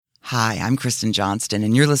Hi, I'm Kristen Johnston,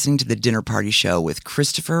 and you're listening to The Dinner Party Show with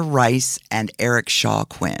Christopher Rice and Eric Shaw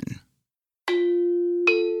Quinn.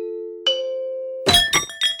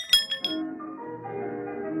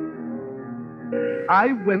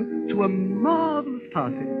 I went to a marvelous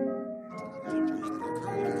party.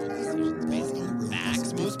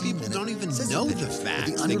 Facts. Most people don't even know the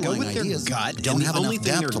facts. They go with their gut, don't and have the only enough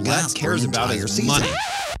thing depth their to gut last cares for an about entire is season. money.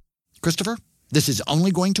 Christopher, this is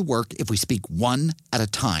only going to work if we speak one at a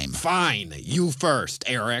time. Fine. You first,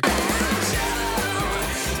 Eric.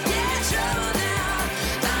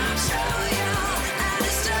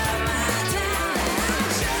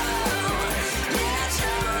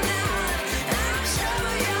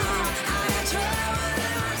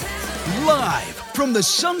 Live from the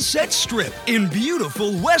Sunset Strip in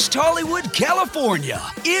beautiful West Hollywood, California,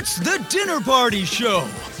 it's The Dinner Party Show,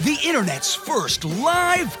 the internet's first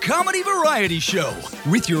live comedy variety show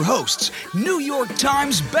with your hosts, New York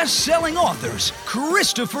Times best-selling authors,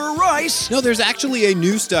 Christopher Rice. No, there's actually a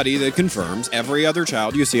new study that confirms every other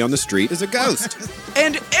child you see on the street is a ghost.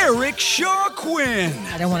 And Eric Shaw Quinn.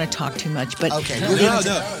 I don't want to talk too much, but... Okay, we're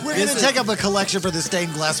going to take up a collection for the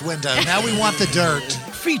stained glass window. Now we want the dirt.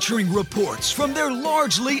 Featuring reports from their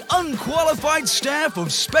largely unqualified staff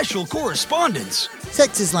of special correspondents.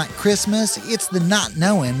 Sex is like Christmas. It's the not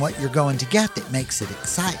knowing what you're going to get that makes it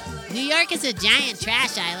exciting. New York is a giant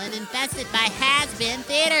trash island infested by has-been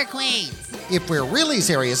theater queens. If we're really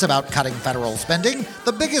serious about cutting federal spending,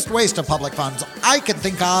 the biggest waste of public funds I can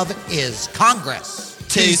think of is Congress.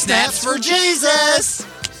 2 snaps for Jesus!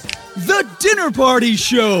 The Dinner Party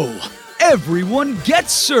Show. Everyone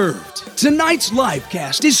gets served. Tonight's live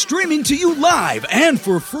cast is streaming to you live and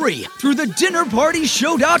for free through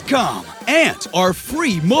thedinnerpartyshow.com and our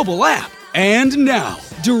free mobile app. And now,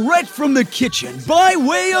 direct from the kitchen by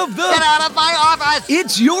way of the... Get out of my office!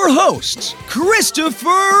 It's your hosts,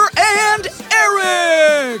 Christopher and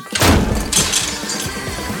Eric!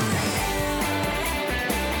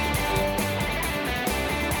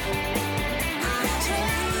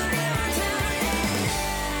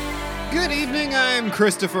 Good evening, I'm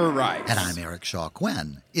Christopher Rice. And I'm Eric Shaw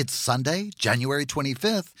Quinn. It's Sunday, January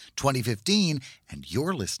 25th, 2015, and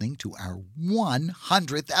you're listening to our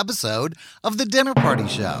 100th episode of The Dinner Party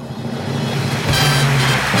Show.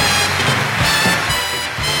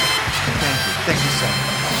 Thank you so much.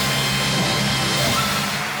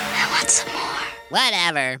 I want some more.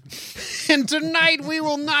 Whatever. And tonight we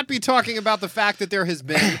will not be talking about the fact that there has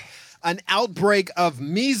been an outbreak of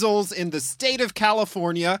measles in the state of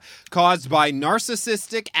California caused by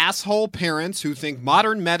narcissistic asshole parents who think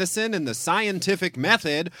modern medicine and the scientific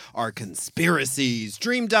method are conspiracies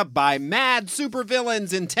dreamed up by mad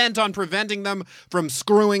supervillains intent on preventing them from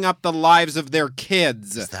screwing up the lives of their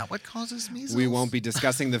kids. Is that what causes measles? We won't be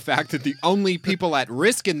discussing the fact that the only people at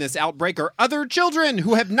risk in this outbreak are other children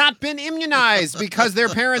who have not been immunized because their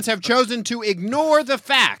parents have chosen to ignore the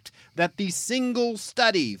fact that the single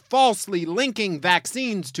study falsely linking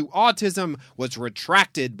vaccines to autism was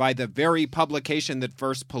retracted by the very publication that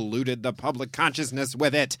first polluted the public consciousness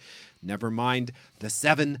with it. Never mind the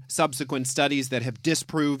 7 subsequent studies that have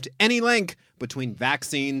disproved any link between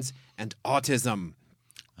vaccines and autism.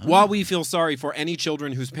 While we feel sorry for any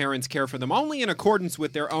children whose parents care for them only in accordance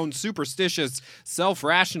with their own superstitious,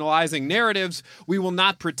 self-rationalizing narratives, we will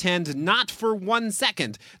not pretend, not for 1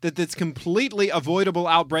 second, that this completely avoidable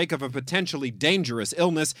outbreak of a potentially dangerous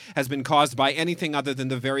illness has been caused by anything other than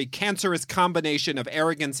the very cancerous combination of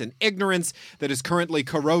arrogance and ignorance that is currently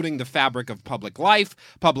corroding the fabric of public life,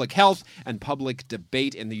 public health, and public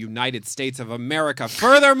debate in the United States of America.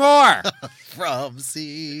 Furthermore, From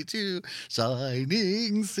sea to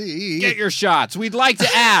shining sea. get your shots. We'd like to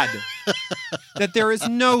add that there is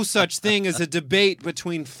no such thing as a debate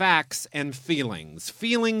between facts and feelings.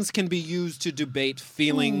 Feelings can be used to debate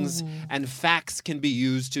feelings, and facts can be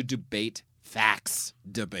used to debate facts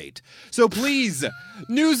debate. So please,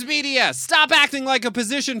 news media, stop acting like a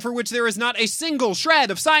position for which there is not a single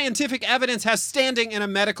shred of scientific evidence has standing in a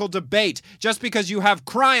medical debate just because you have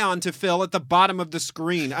cryon to fill at the bottom of the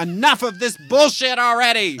screen. Enough of this bullshit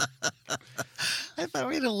already. I thought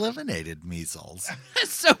we'd eliminated measles.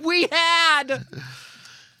 So we had.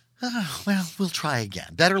 Well, we'll try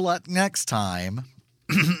again. Better luck next time.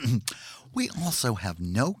 We also have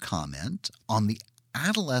no comment on the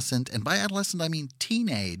adolescent, and by adolescent I mean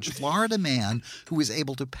teenage, Florida man who was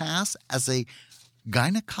able to pass as a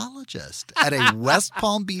gynecologist at a West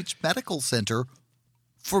Palm Beach medical center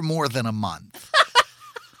for more than a month.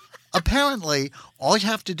 Apparently, all you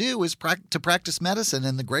have to do is to practice medicine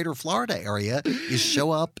in the greater Florida area is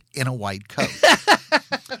show up in a white coat.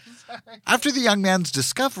 After the young man's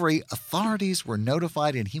discovery, authorities were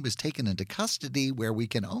notified and he was taken into custody, where we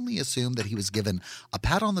can only assume that he was given a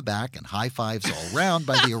pat on the back and high fives all round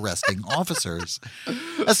by the arresting officers.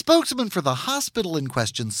 A spokesman for the hospital in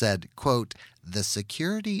question said, quote, "The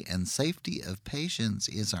security and safety of patients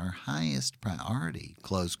is our highest priority,"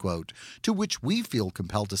 close quote, to which we feel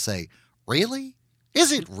compelled to say, really?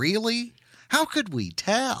 Is it really? How could we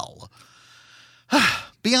tell?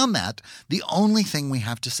 Beyond that, the only thing we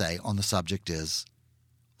have to say on the subject is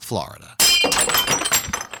Florida.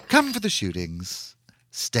 Come for the shootings,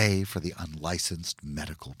 stay for the unlicensed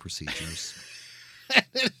medical procedures.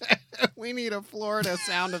 We need a Florida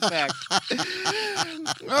sound effect.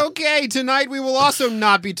 Okay, tonight we will also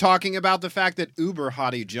not be talking about the fact that Uber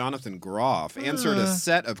hottie Jonathan Groff answered a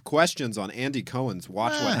set of questions on Andy Cohen's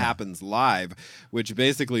Watch What Happens Live, which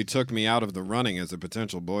basically took me out of the running as a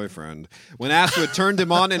potential boyfriend. When asked what turned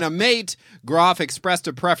him on in a mate, Groff expressed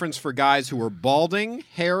a preference for guys who were balding,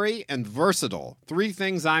 hairy, and versatile. 3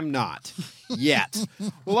 things I'm not. Yet.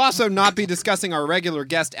 We'll also not be discussing our regular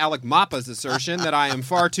guest Alec Mappa's assertion that I am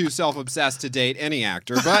far too self-obsessed to date any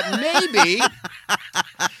actor, but maybe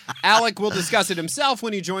Alec will discuss it himself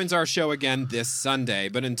when he joins our show again this Sunday.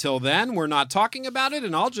 But until then, we're not talking about it,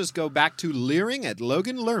 and I'll just go back to leering at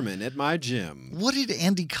Logan Lerman at my gym. What did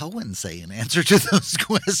Andy Cohen say in answer to those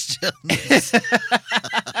questions?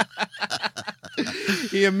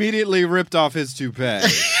 He immediately ripped off his toupee.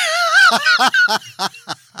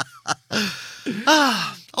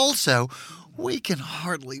 Also, we can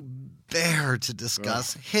hardly bear to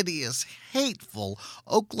discuss hideous, hateful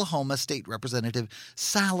Oklahoma State Representative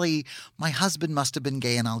Sally, "My husband must have been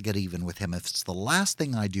gay and I'll get even with him if it's the last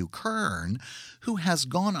thing I do," Kern, who has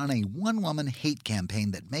gone on a one-woman hate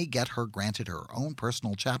campaign that may get her granted her own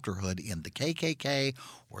personal chapterhood in the KKK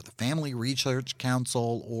or the Family Research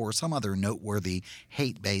Council or some other noteworthy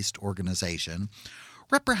hate-based organization.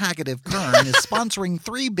 Representative Kern is sponsoring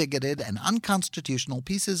 3 bigoted and unconstitutional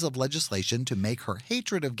pieces of legislation to make her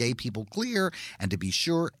hatred of gay people clear and to be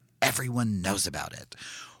sure everyone knows about it.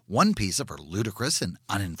 One piece of her ludicrous and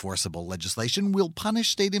unenforceable legislation will punish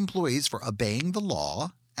state employees for obeying the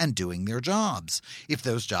law and doing their jobs, if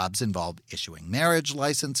those jobs involve issuing marriage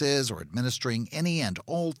licenses or administering any and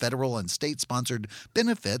all federal and state-sponsored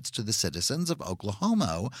benefits to the citizens of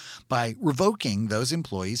Oklahoma, by revoking those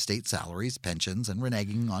employees' state salaries, pensions, and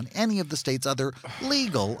reneging on any of the state's other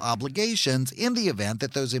legal obligations in the event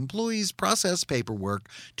that those employees process paperwork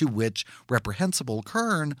to which reprehensible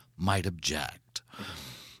Kern might object.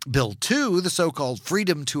 Bill 2, the so-called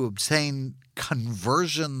Freedom to Obtain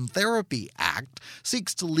Conversion Therapy Act,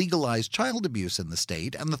 seeks to legalize child abuse in the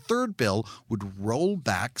state, and the third bill would roll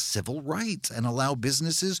back civil rights and allow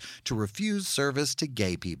businesses to refuse service to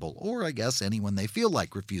gay people, or I guess anyone they feel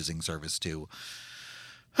like refusing service to.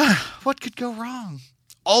 What could go wrong?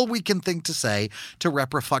 All we can think to say to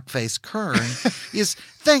Fuckface Kern is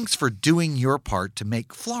thanks for doing your part to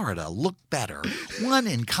make Florida look better, one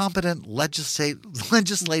incompetent legislative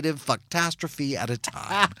fucktastrophe at a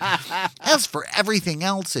time. As for everything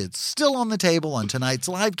else, it's still on the table on tonight's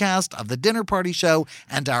livecast of The Dinner Party Show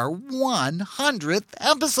and our 100th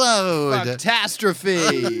episode.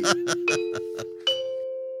 Fucktastrophe!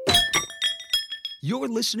 You're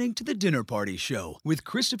listening to The Dinner Party Show with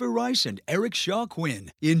Christopher Rice and Eric Shaw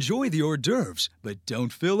Quinn. Enjoy the hors d'oeuvres, but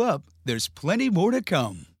don't fill up. There's plenty more to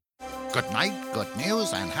come. Good night, good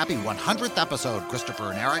news, and happy 100th episode,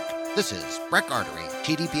 Christopher and Eric. This is Breck Artery,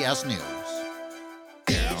 TDPS News.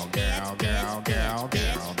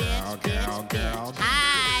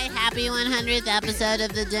 Hi, happy 100th episode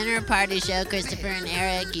of The Dinner Party Show, Christopher and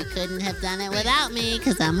Eric. You couldn't have done it without me,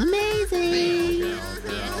 because I'm amazing.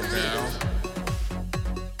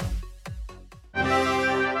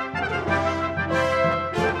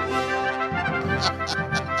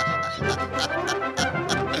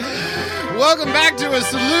 Welcome back to a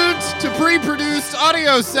salute to pre-produced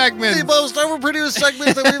audio segments. The most overproduced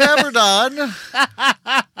segment that we've ever done.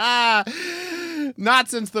 Not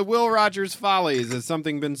since the Will Rogers Follies has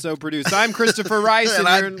something been so produced. I'm Christopher Rice,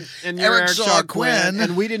 and you're Eric Eric Shaw Shaw Quinn. Quinn.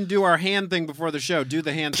 And we didn't do our hand thing before the show. Do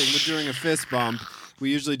the hand thing. We're doing a fist bump. We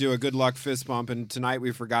usually do a good luck fist bump, and tonight we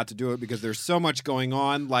forgot to do it because there's so much going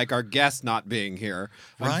on, like our guest not being here.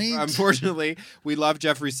 Right. Unfortunately, we love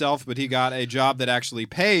Jeffrey Self, but he got a job that actually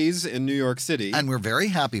pays in New York City. And we're very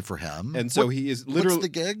happy for him. And so he is literally... What's the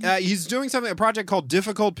gig? He's doing a project called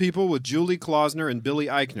Difficult People with Julie Klausner and Billy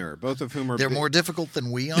Eichner, both of whom are... They're more difficult than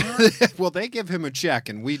we are? Well, they give him a check,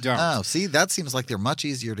 and we don't. Oh, see, that seems like they're much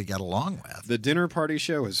easier to get along with. The Dinner Party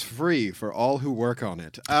Show is free for all who work on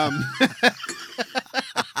it.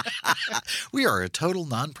 We are a total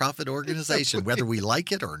nonprofit organization, whether we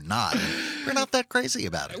like it or not. We're not that crazy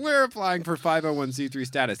about it. We're applying for 501c3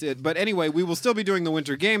 status. But anyway, we will still be doing the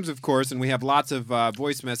winter games, of course, and we have lots of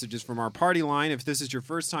voice messages from our party line. If this is your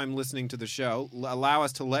first time listening to the show, allow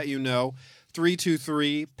us to let you know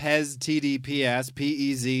 323-PEZ-TDPS,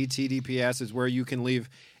 P-E-Z-TDPS is where you can leave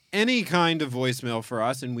any kind of voicemail for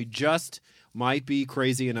us, and we just might be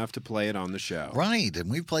crazy enough to play it on the show. Right,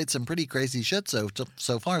 and we've played some pretty crazy shit so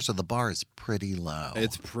far, so the bar is pretty low.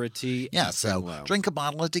 It's pretty low. Drink a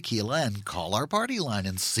bottle of tequila and call our party line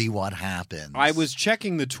and see what happens. I was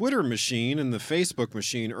checking the Twitter machine and the Facebook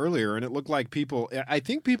machine earlier, and it looked like I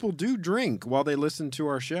think people do drink while they listen to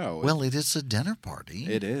our show. Well, it is a dinner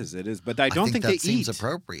party. It is, but I don't think they eat. That seems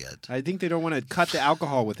appropriate. I think they don't want to cut the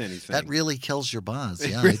alcohol with anything. That really kills your buzz.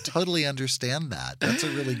 Yeah, I totally understand that. That's a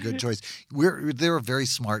really good choice. They're a very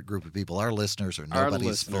smart group of people. Our listeners are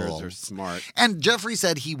nobody's fool. Our listeners are smart. And Jeffrey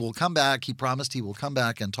said he will come back. He promised he will come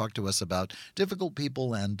back and talk to us about difficult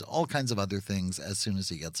people and all kinds of other things as soon as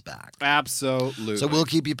he gets back. Absolutely. So we'll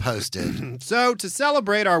keep you posted. So to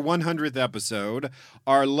celebrate our 100th episode,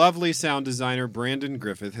 our lovely sound designer, Brandon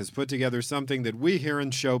Griffith, has put together something that we here in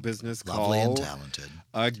show business lovely call and talented.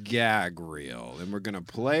 A gag reel. And we're going to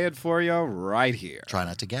play it for you right here. Try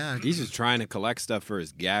not to gag. He's just trying to collect stuff for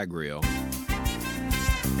his gag reel.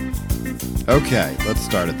 Okay, let's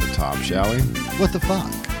start at the top, shall we? What the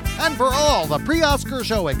fuck? And for all the pre-Oscar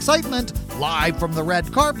show excitement, live from the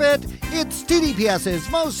red carpet, it's TDPS's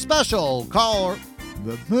most special call.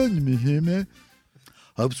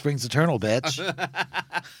 Hope springs eternal, bitch.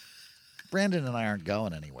 Brandon and I aren't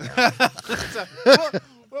going anywhere.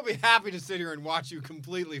 We'll be happy to sit here and watch you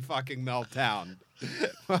completely fucking melt down.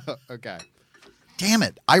 Okay. Damn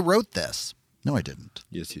it, I wrote this. No, I didn't.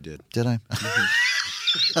 Yes, you did. Did I?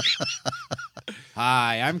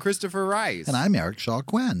 Hi, I'm Christopher Rice. And I'm Eric Shaw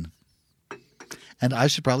Quinn. And I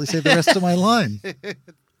should probably say the rest of my line.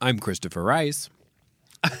 I'm Christopher Rice.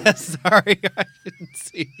 Sorry, I didn't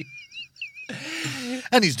see.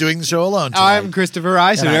 And he's doing the show alone tonight. I'm Christopher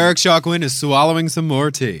Rice, and Eric Shaw Quinn is swallowing some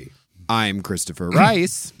more tea. I'm Christopher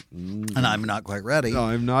Rice. And I'm not quite ready.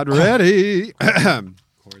 I'm not ready.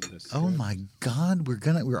 Oh my God,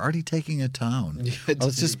 we're already taking a tone.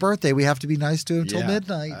 It's his birthday. We have to be nice to him until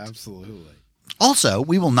midnight. Absolutely. Also,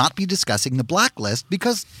 we will not be discussing the blacklist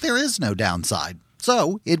because there is no downside.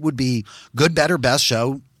 So it would be good, better, best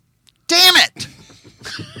show. Damn it!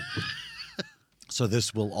 So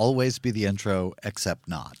this will always be the intro, except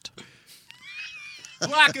not.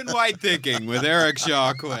 Black and white thinking with Eric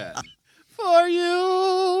Shaw Quinn. For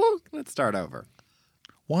you. Let's start over.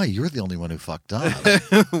 Why? You're the only one who fucked up.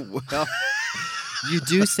 Well, you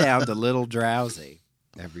do sound a little drowsy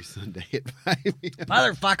every Sunday at 5 p.m.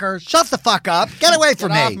 Motherfucker, shut the fuck up. Get away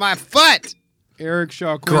from me. Get off my foot. Eric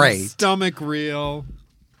Shaw Quinn. Great. Stomach reel.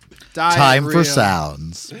 Time for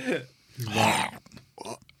sounds.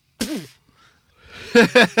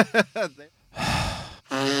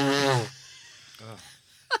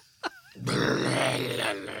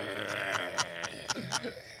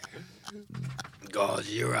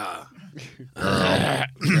 Gojira.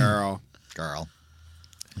 Girl.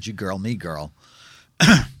 Would you girl me, girl?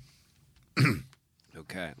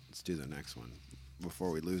 Okay, let's do the next one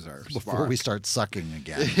before we lose our Before spark. we start sucking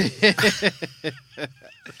again.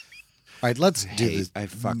 All right, let's do this. I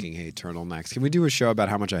fucking hate turtlenecks. Can we do a show about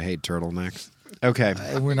how much I hate turtlenecks? Okay.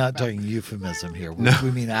 We're not talking euphemism here.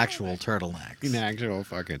 We mean actual turtlenecks. An actual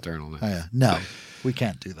fucking turtleneck. Oh, yeah. No, we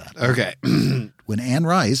can't do that. Okay. When Anne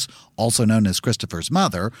Rice, also known as Christopher's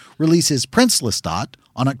mother, releases Prince Lestat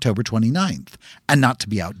on October 29th. And not to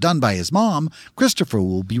be outdone by his mom, Christopher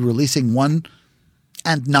will be releasing one.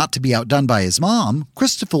 And not to be outdone by his mom,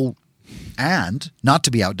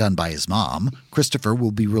 Christopher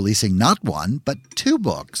will be releasing not one, but 2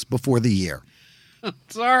 books before the year.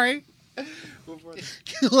 Sorry.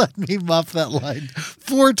 You let me muff that line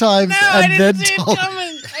 4 times and then told me.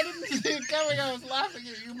 I didn't see it coming. I was laughing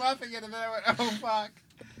at you muffing it, and then I went, oh, fuck.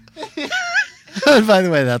 And by the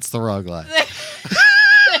way, that's the wrong line.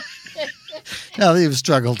 Now you've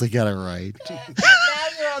struggled to get it right. Now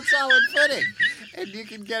you're on solid footing, and you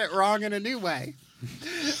can get it wrong in a new way.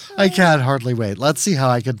 I can't hardly wait. Let's see how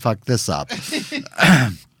I can fuck this up.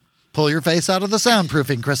 Pull your face out of the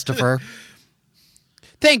soundproofing, Christopher.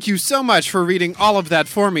 Thank you so much for reading all of that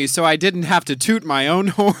for me so I didn't have to toot my own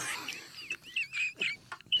horn.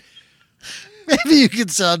 Maybe you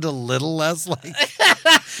could sound a little less like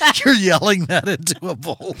you're yelling that into a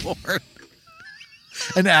bullhorn.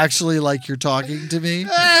 And actually like you're talking to me.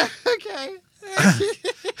 Okay.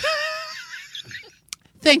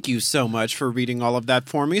 Thank you so much for reading all of that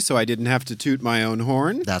for me so I didn't have to toot my own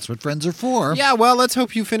horn. That's what friends are for. Yeah, well, let's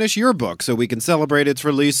hope you finish your book so we can celebrate its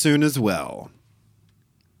release soon as well.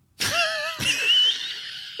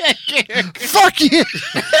 Fuck you!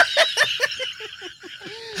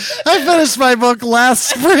 I finished my book last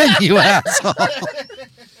spring, you asshole.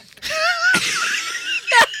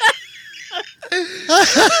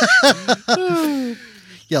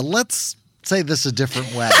 Yeah, let's say this a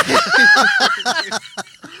different way.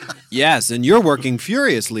 Yes, and you're working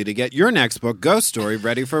furiously to get your next book, Ghost Story,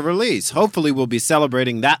 ready for release. Hopefully we'll be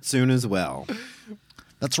celebrating that soon as well.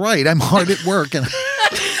 That's right, I'm hard at work. And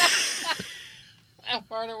I'm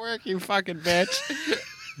hard at work, you fucking bitch.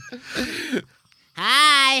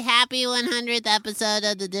 Hi, happy 100th episode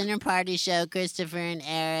of the Dinner Party Show, Christopher and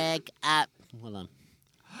Eric. Hold on.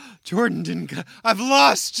 Jordan didn't go. I've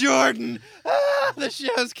lost Jordan. The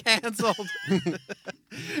show's canceled.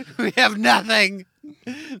 We have nothing.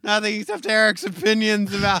 Nothing except Eric's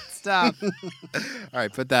opinions about stuff. All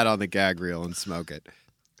right, put that on the gag reel and smoke it.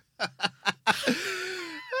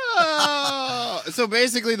 So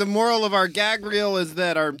basically the moral of our gag reel is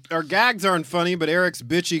that our gags aren't funny, but Eric's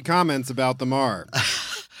bitchy comments about them are.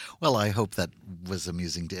 Well, I hope that was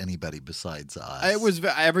amusing to anybody besides us. It was.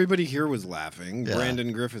 Everybody here was laughing. Yeah.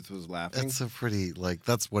 Brandon Griffith was laughing. It's a pretty,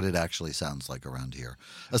 that's what it actually sounds like around here.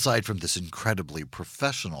 Aside from this incredibly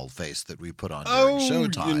professional face that we put on during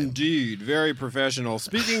showtime. Indeed. Very professional.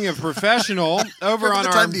 Speaking of professional, over Remember on the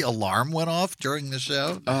our... time the alarm went off during the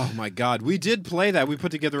show? Oh, my God. We did play that. We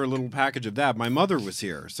put together a little package of that. My mother was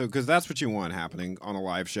here. So, because that's what you want happening on a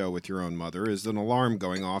live show with your own mother, is an alarm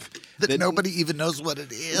going off. That nobody even knows what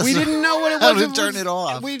it is. We didn't know what it was. How to turn it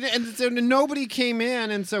off. And so nobody came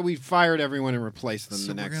in, and so we fired everyone and replaced them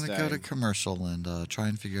the next day. We're going to go to commercial and try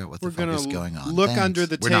and figure out what the fuck is going on. Look under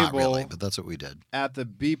the table. We're not really, but that's what we did. At the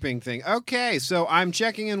beeping thing. Okay, so I'm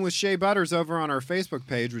checking in with Shea Butters over on our Facebook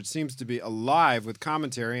page, which seems to be alive with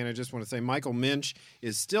commentary, and I just want to say Michael Minch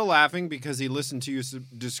is still laughing because he listened to you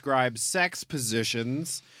describe sex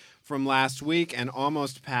positions from last week and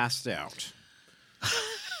almost passed out.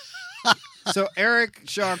 So Eric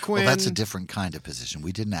Shaw Quinn. Well, that's a different kind of position.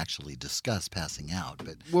 We didn't actually discuss passing out,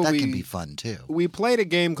 but that can be fun too. We played a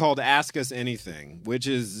game called Ask Us Anything, which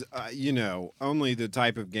is, only the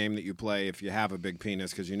type of game that you play if you have a big penis,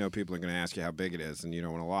 because you know people are going to ask you how big it is, and you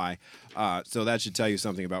don't want to lie. So that should tell you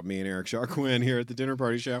something about me and Eric Shaw Quinn here at the Dinner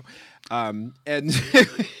Party Show. And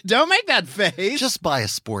don't make that face. Just buy a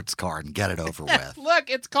sports car and get it over with. Look,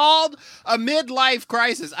 it's called a midlife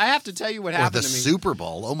crisis. I have to tell you what happened to me. Or the Super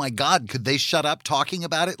Bowl. Oh my God, could they shut up talking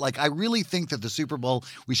about it? Like, I really think that the Super Bowl,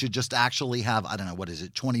 we should just actually have,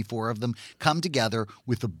 24 of them come together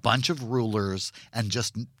with a bunch of rulers and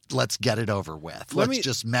just let's get it over with. Let's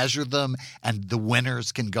just measure them, and the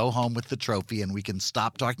winners can go home with the trophy, and we can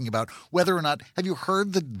stop talking about whether or not. Have you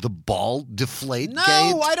heard the ball deflate? No,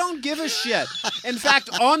 I don't give a shit. In fact,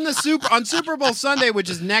 on Super Bowl Sunday, which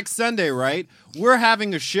is next Sunday, right? We're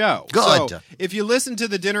having a show. Good. So if you listen to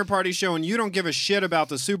the Dinner Party Show and you don't give a shit about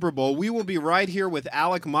the Super Bowl, we will be right here with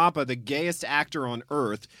Alec Mapa, the gayest actor on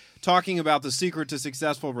earth, talking about the secret to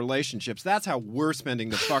successful relationships. That's how we're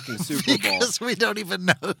spending the fucking Super Bowl. Because we don't even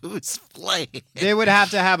know who's playing. They would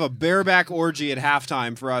have to have a bareback orgy at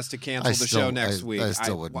halftime for us to cancel the show next week.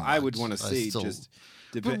 I would want to see just...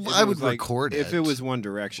 I would record it. If it was One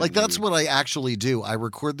Direction. Like, that's what I actually do. I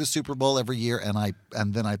record the Super Bowl every year,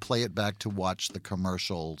 and then I play it back to watch the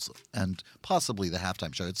commercials and possibly the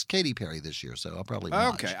halftime show. It's Katy Perry this year, so I'll probably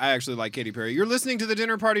watch. Okay, I actually like Katy Perry. You're listening to the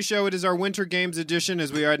Dinner Party Show. It is our Winter Games edition.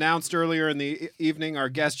 As we announced earlier in the evening, our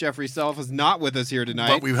guest Jeffrey Self is not with us here tonight.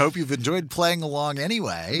 But we hope you've enjoyed playing along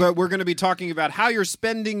anyway. But we're going to be talking about how you're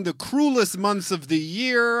spending the cruelest months of the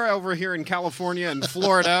year over here in California and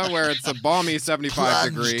Florida, where it's a balmy 75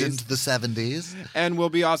 degrees. Into the 70s. And we'll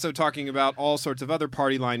be also talking about all sorts of other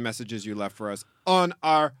party line messages you left for us on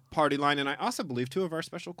our party line. And I also believe two of our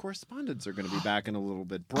special correspondents are going to be back in a little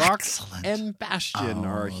bit. Brock and Bastian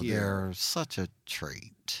are here. They're such a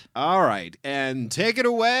treat. All right. And take it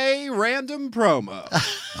away, random promo.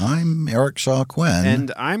 I'm Eric Shaw Quinn.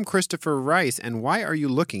 And I'm Christopher Rice. And why are you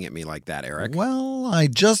looking at me like that, Eric? Well, I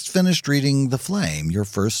just finished reading The Flame, your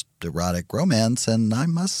first erotic romance, and I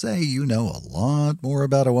must say you know a lot more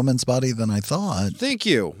about a woman's body than I thought. Thank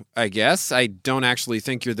you, I guess. I don't actually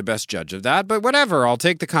think you're the best judge of that, but whatever. I'll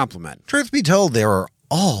take the compliment. Truth be told, there are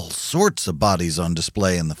all sorts of bodies on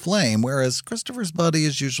display in The Flame, whereas Christopher's body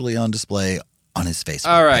is usually on display on his Facebook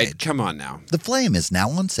All right, page. Come on now. The Flame is now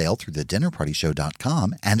on sale through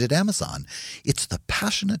thedinnerpartyshow.com and at Amazon. It's the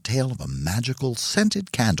passionate tale of a magical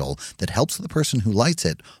scented candle that helps the person who lights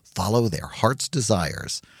it follow their heart's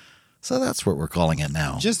desires. So that's what we're calling it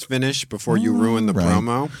now. Just finish before you ruin the Right.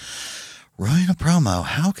 promo. Write a promo.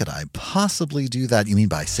 How could I possibly do that? You mean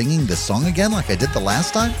by singing this song again like I did the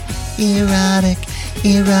last time? Erotic,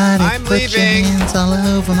 I'm put leaving. your hands all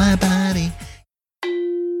over my body.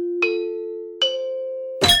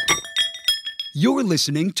 You're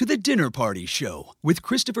listening to The Dinner Party Show with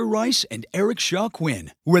Christopher Rice and Eric Shaw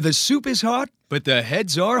Quinn, where the soup is hot, but the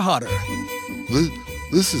heads are hotter.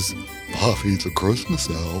 This is Buffy the Christmas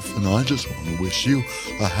Elf, and I just want to wish you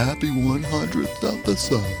a happy 100th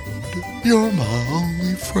episode. You're my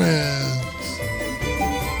only friends.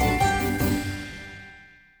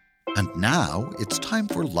 And now it's time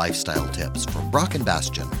for lifestyle tips from Brock and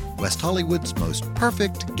Bastian, West Hollywood's most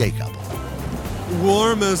perfect gay couple.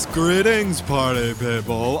 Warmest greetings, party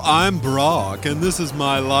people. I'm Brock, and this is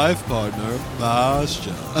my life partner,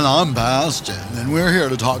 Bastian. And I'm Bastian, and we're here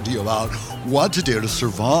to talk to you about what to do to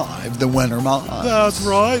survive the winter months. That's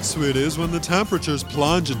right, sweeties, when the temperatures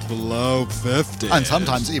plunge into the low 50s. And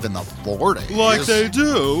sometimes even the 40s. Like they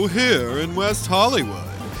do here in West Hollywood.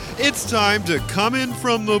 It's time to come in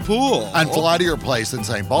from the pool. And fly to your place in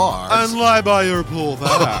St. Bart's. And lie by your pool there.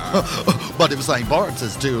 But if St. Bart's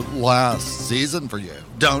is due last season for you,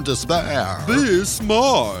 don't despair. Be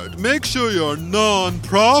smart. Make sure your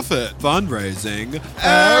non-profit fundraising,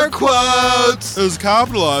 Air quotes, is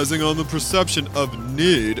capitalizing on the perception of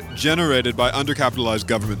need generated by undercapitalized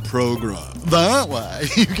government programs. That way,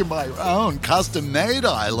 you can buy your own custom-made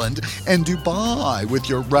island in Dubai with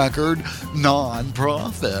your record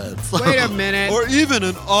non-profits. Wait a minute. Or even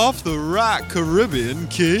an off-the-rack Caribbean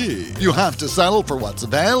key. You have to settle for what's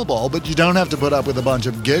available, but you don't have to put up with a bunch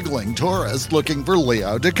of giggling tourists looking for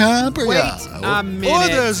Leo DiCaprio. Wait a Or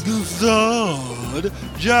minute. there's Gustad,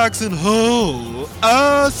 Jackson Hole,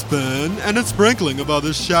 Aspen, and a sprinkling of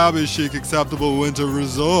other shabby chic acceptable winter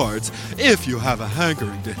resorts if you have a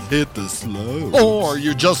hankering to hit the slopes. Or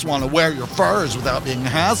you just want to wear your furs without being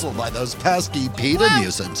hassled by those pesky PETA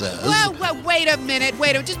nuisances. Well, wait a minute.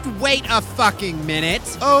 Just wait a fucking minute.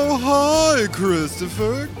 Oh, hi,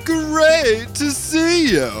 Christopher. Great to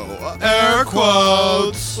see you. Air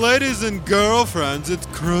quotes. Ladies and girlfriends, it's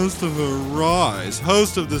Christopher Rice,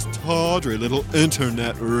 host of this tawdry little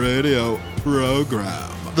internet radio program.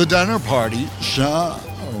 The Dinner Party Show.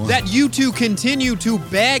 That you two continue to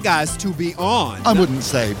beg us to be on. I wouldn't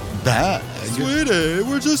say beg. Sweetie,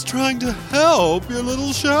 we're just trying to help your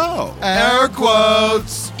little show. Air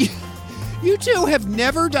quotes. You two have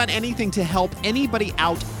never done anything to help anybody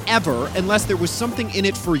out ever unless there was something in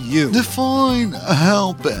it for you. Define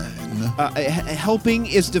helping. Helping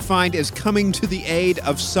is defined as coming to the aid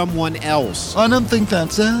of someone else. I don't think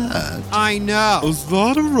that's it. I know. Is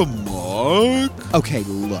that a remark? Okay,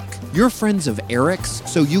 look. You're friends of Eric's,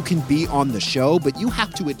 so you can be on the show, but you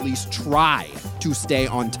have to at least try to stay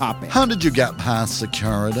on topic. How did you get past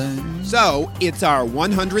security? So, it's our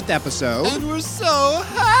 100th episode. And we're so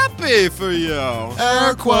happy for you.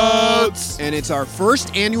 Air quotes. And it's our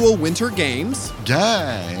first annual Winter Games.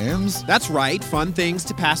 Games. That's right, fun things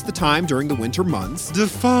to pass the time during the winter months.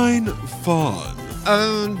 Define fun.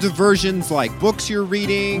 Diversions like books you're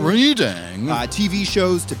reading, Reading. TV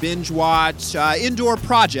shows to binge watch, indoor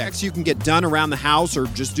projects you can get done around the house or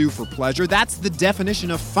just do for pleasure. That's the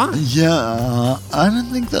definition of fun. Yeah, I don't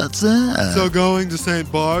think that's it. So going to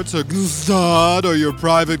St. Bart's or Gustad or your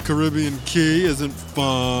private Caribbean key isn't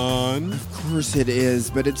fun? Of course it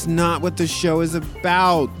is, but it's not what the show is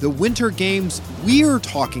about. The winter games we're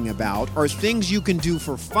talking about are things you can do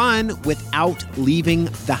for fun without leaving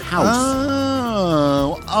the house.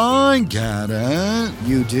 Oh, I get it.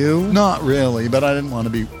 You do? Not really, but I didn't want to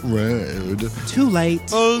be rude. Too late.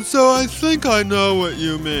 Oh, so I think I know what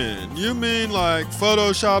you mean. You mean like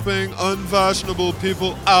photoshopping unfashionable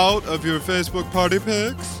people out of your Facebook party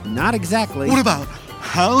pics? Not exactly. What about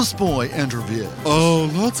houseboy interviews? Oh,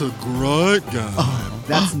 that's a great game.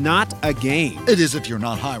 That's not a game. It is if you're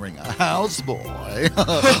not hiring a houseboy.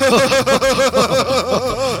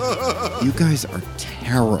 You guys are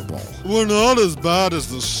terrible. We're not as bad as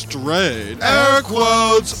the straight, air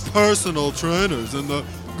quotes, personal trainers in the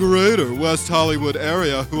greater West Hollywood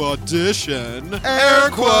area who audition, air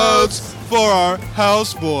quotes, for our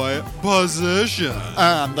houseboy position.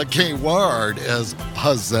 And the key word is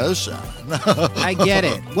position. I get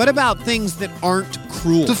it. What about things that aren't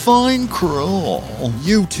cruel? Define cruel.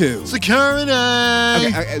 You two. Security.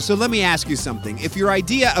 Okay, so let me ask you something. If your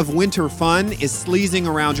idea of winter fun is sleazing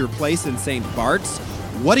around your place in St. Bart's,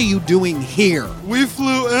 what are you doing here? We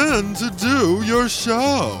flew in to do your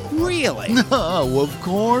show. Really? No, of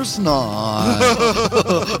course not.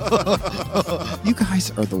 You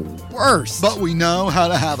guys are the worst. But we know how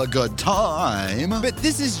to have a good time. But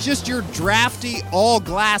this is just your drafty,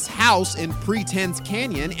 all-glass house in Pretense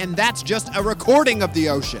Canyon, and that's just a recording of the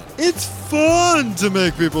ocean. It's fun to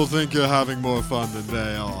make people think you're having more fun than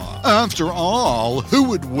they are. After all, who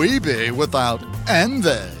would we be without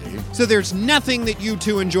envy? So there's nothing that you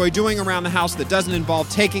two enjoy doing around the house that doesn't involve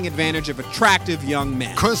taking advantage of attractive young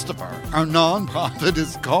men. Christopher, our nonprofit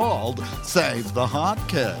is called Save the Hot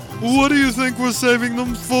Kids. What do you think we're saving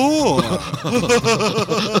them for?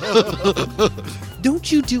 Don't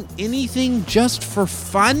you do anything just for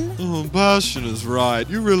fun? Oh, Bastian is right.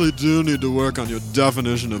 You really do need to work on your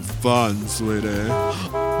definition of fun, sweetie.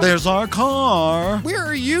 There's our car. Where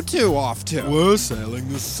are you two off to? We're sailing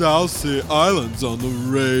the South Sea Islands on the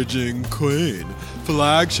Raging Queen,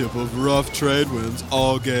 flagship of Rough Trade Winds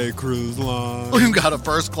all-gay cruise line. We've got a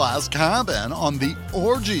first-class cabin on the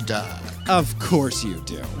orgy deck. Of course you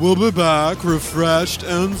do. We'll be back refreshed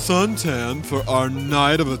and suntanned for our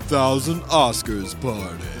Night of 1,000 Oscars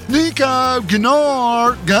party. Nico,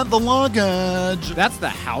 Gnor, get the luggage. That's the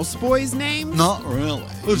houseboy's name? Not really.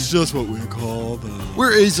 It's just what we call them.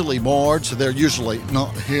 We're easily bored, so they're usually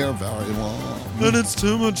not here very long. And it's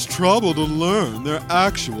too much trouble to learn their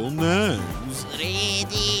actual names.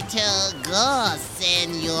 Ready to go,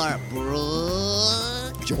 Senor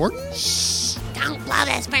Brooke. Jordan? Shh! Don't blow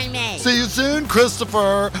this for me. See you soon,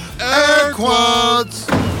 Christopher. Air quotes.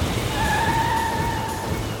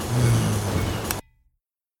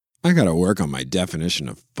 I gotta work on my definition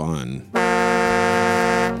of fun.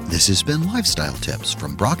 This has been Lifestyle Tips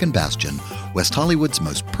from Brock and Bastian, West Hollywood's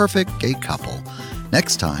most perfect gay couple.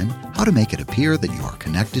 Next time, how to make it appear that you are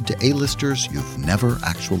connected to A-listers you've never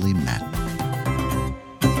actually met.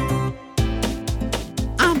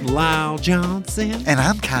 I'm Lyle Johnson. And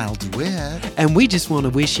I'm Kyle DeWitt. And we just want to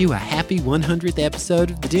wish you a happy 100th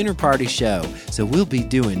episode of The Dinner Party Show. So we'll be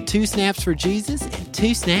doing 2 snaps for Jesus and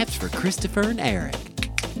 2 snaps for Christopher and Eric.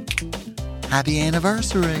 Happy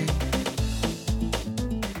anniversary.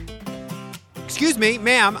 Excuse me,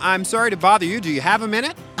 ma'am, I'm sorry to bother you. Do you have a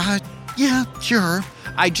minute? Yeah, sure.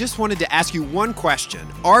 I just wanted to ask you one question.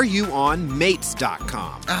 Are you on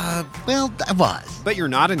Mates.com? Well, I was. But you're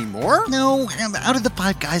not anymore? No, out of the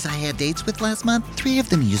 5 guys I had dates with last month, 3 of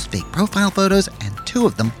them used fake profile photos, and 2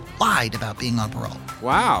 of them lied about being on parole.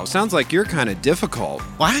 Wow, sounds like you're kind of difficult.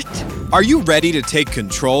 What? Are you ready to take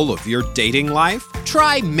control of your dating life?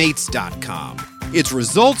 Try Mates.com. Its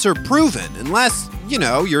results are proven unless,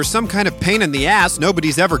 you're some kind of pain in the ass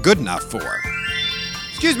nobody's ever good enough for.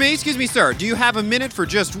 Excuse me, sir. Do you have a minute for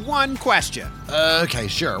just one question? Okay,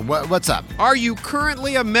 sure. What's up? Are you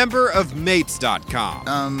currently a member of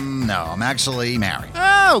Mates.com? No, I'm actually married.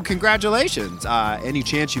 Oh, congratulations. Any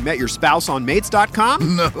chance you met your spouse on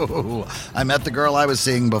Mates.com? No, I met the girl I was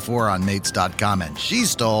seeing before on Mates.com, and she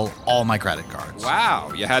stole all my credit cards.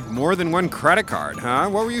 Wow, you had more than one credit card, huh?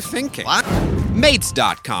 What were you thinking? What?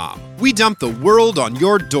 Mates.com. We dump the world on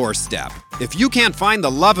your doorstep. If you can't find the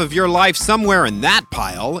love of your life somewhere in that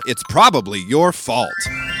pile, it's probably your fault.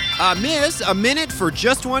 Miss, a minute for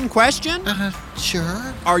just one question?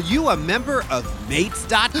 Sure. Are you a member of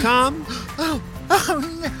Mates.com? No,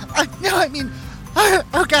 I mean,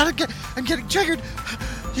 oh God, I'm getting triggered.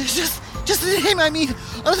 Just the name,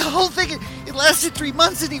 the whole thing, it lasted 3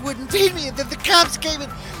 months and he wouldn't feed me, and then the cops came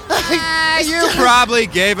and... You probably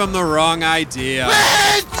gave him the wrong idea.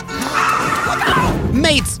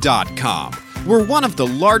 Mates.com. We're one of the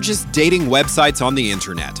largest dating websites on the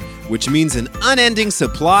internet, which means an unending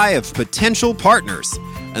supply of potential partners.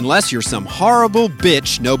 Unless you're some horrible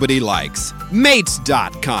bitch nobody likes.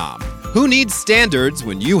 Mates.com. Who needs standards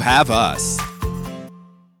when you have us?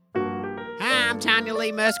 Hi, I'm Tanya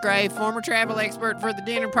Lee Musgrave, former travel expert for the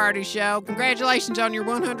Dinner Party Show. Congratulations on your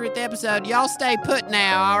 100th episode. Y'all stay put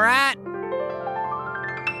now, all right?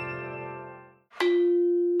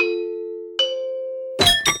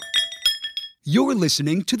 You're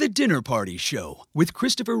listening to The Dinner Party Show with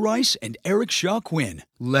Christopher Rice and Eric Shaw Quinn.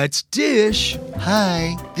 Let's dish.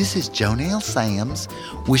 Hi, this is Jonail Sams,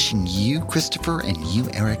 wishing you, Christopher, and you,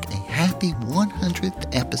 Eric, a happy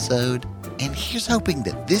 100th episode. And here's hoping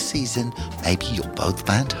that this season, maybe you'll both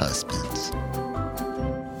find husbands.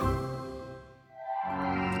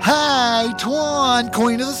 Hi, Twan,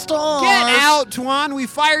 Queen of the Stars. Get out, Twan. We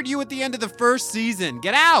fired you at the end of the first season.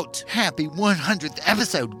 Get out. Happy 100th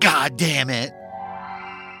episode, God damn it.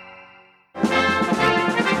 Welcome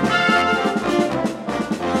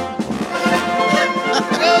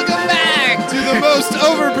back to the most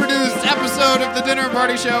overproduced episode of the the dinner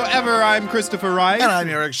party show ever. I'm Christopher Rice. And I'm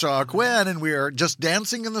Eric Shaw Quinn, and we are just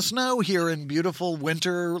dancing in the snow here in beautiful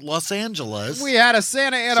winter Los Angeles. We had a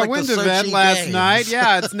Santa Ana wind event last night.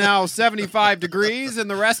 Yeah, it's now 75 degrees, and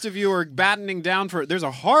the rest of you are battening down for it. There's a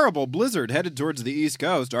horrible blizzard headed towards the East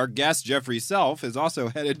Coast. Our guest, Jeffrey Self, is also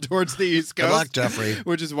headed towards the East Coast. Good luck, Jeffrey.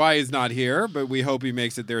 Which is why he's not here, but we hope he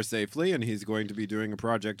makes it there safely, and he's going to be doing a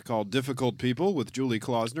project called Difficult People with Julie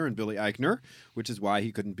Klausner and Billy Eichner, which is why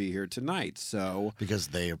he couldn't be here tonight. So, because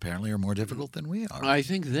they apparently are more difficult than we are. I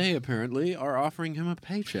think they apparently are offering him a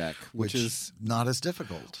paycheck, which is not as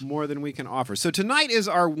difficult. More than we can offer. So tonight is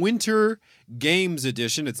our Winter Games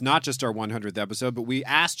edition. It's not just our 100th episode, but we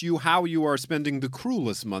asked you how you are spending the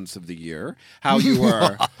cruelest months of the year, how you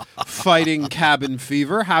are fighting cabin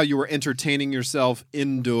fever, how you are entertaining yourself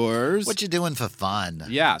indoors. What you doing for fun?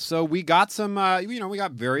 Yeah, so we got some, we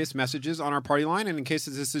got various messages on our party line, and in case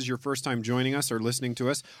this is your first time joining us or listening to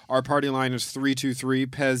us, our party line is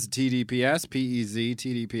 323-PEZ-TDPS,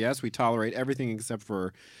 P-E-Z-TDPS. We tolerate everything except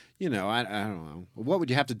for, I don't know. What would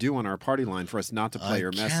you have to do on our party line for us not to play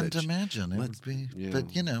your message? I can't imagine. It would be, but,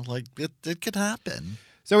 it could happen.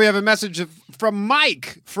 So we have a message from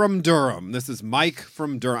Mike from Durham. This is Mike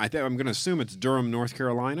from Durham. I'm going to assume it's Durham, North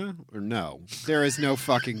Carolina, or no? There is no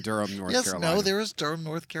fucking Durham, North Carolina. Yes, no, there is Durham,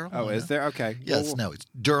 North Carolina. Oh, is there? Okay. Yes, no, it's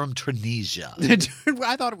Durham, Tunisia.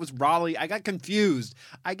 I thought it was Raleigh. I got confused.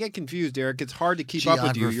 Eric. It's hard to keep up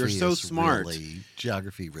with you. You're so smart.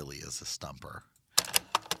 Geography really is a stumper.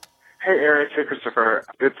 Hey, Eric. Hey, Christopher.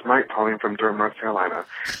 It's Mike calling from Durham, North Carolina.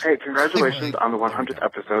 Hey, congratulations on the 100th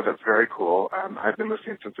episode. That's very cool. I've been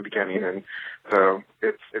listening since the beginning, and so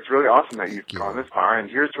it's really awesome that you've gone this far, and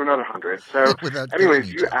here's to another 100. So,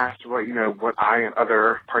 anyways, you asked what I and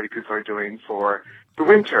other party people are doing for the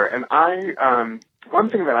winter, and one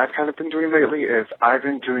thing that I've kind of been doing lately is I've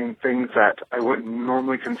been doing things that I wouldn't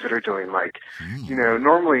normally consider doing. Like,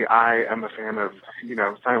 normally I am a fan of,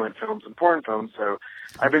 silent films and foreign films, so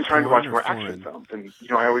I've been trying to watch more action films. And,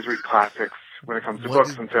 I always read classics when it comes to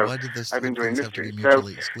books, and so I've been doing mysteries.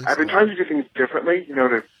 So I've been trying to do things differently,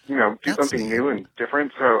 to do something new and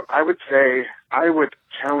different. So I would say I would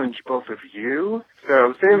challenge both of you.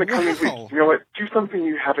 So say in the coming weeks, do something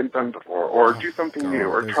you haven't done before, or do something new,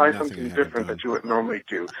 or try something different that you wouldn't normally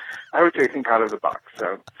do. I would say think out of the box.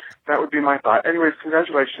 So that would be my thought. Anyways,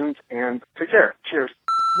 congratulations, and take care. Cheers.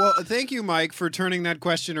 Well, thank you, Mike, for turning that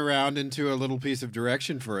question around into a little piece of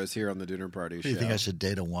direction for us here on the Dinner Party Show. Do you think I should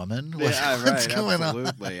date a woman? Yeah, What's right. going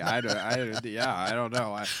absolutely. on? I don't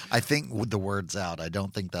know. I think with the word's out. I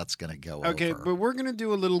don't think that's going to go okay, over. But we're going to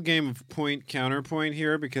do a little game of point counterpoint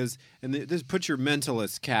here because, and this put your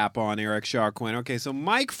mentalist cap on, Eric Shaw Quinn. Okay, so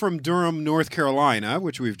Mike from Durham, North Carolina,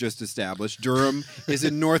 which we've just established. Durham is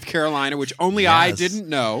in North Carolina, which only I didn't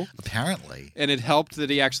know. Apparently. And it helped that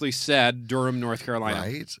he actually said Durham, North Carolina.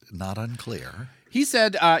 Right. Not unclear. He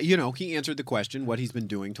said, he answered the question, what he's been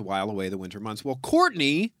doing to while away the winter months. Well,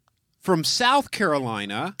 Courtney from South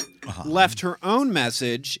Carolina left her own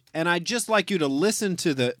message, and I'd just like you to listen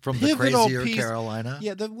to the from pivotal the crazier piece. Carolina?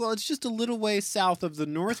 Yeah, it's just a little way south of the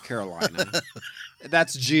North Carolina.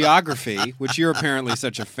 That's geography, which you're apparently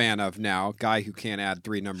such a fan of now, guy who can't add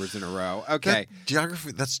 3 numbers in a row. Okay.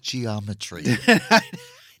 Geography, that's geometry.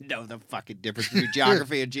 Know the fucking difference between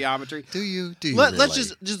geography and geometry. Do you? Let's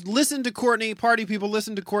just listen to Courtney. Party people,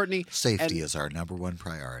 listen to Courtney. Safety is our number one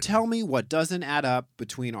priority. Tell me what doesn't add up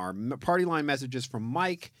between our party line messages from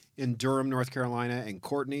Mike in Durham, North Carolina, and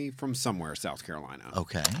Courtney from somewhere, South Carolina.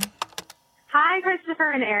 Okay. Hi, Christopher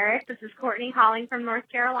and Eric. This is Courtney calling from North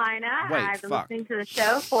Carolina. I've been listening to the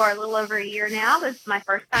show for a little over a year now. This is my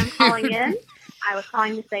first time calling in. I was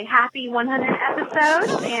calling to say happy 100th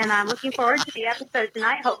episode, and I'm looking forward to the episode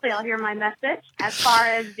tonight. Hopefully I'll hear my message. As far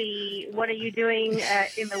as the what are you doing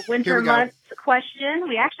in the winter months question,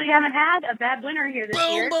 we actually haven't had a bad winter here this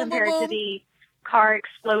year compared to the car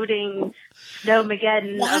exploding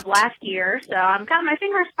snowmageddon of last year. So I'm kind of my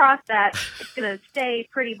fingers crossed that it's going to stay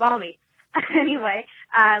pretty balmy. Anyway,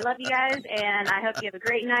 I love you guys, and I hope you have a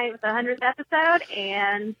great night with the 100th episode,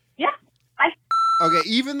 and yeah, bye. Okay,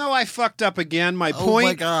 even though I fucked up again, my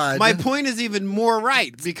point is even more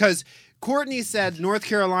right, because Courtney said North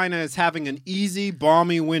Carolina is having an easy,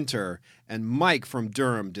 balmy winter, and Mike from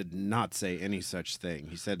Durham did not say any such thing.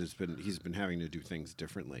 He said he's been having to do things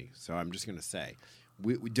differently. So I'm just going to say,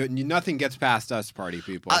 nothing gets past us, party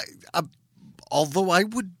people. Although I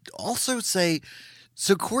would also say...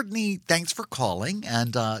 So, Courtney, thanks for calling,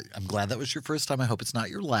 and I'm glad that was your first time. I hope it's not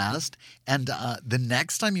your last. And the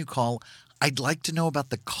next time you call, I'd like to know about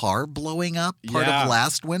the car blowing up part of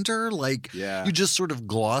last winter. You just sort of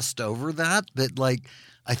glossed over that. But,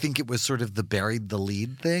 I think it was sort of the buried the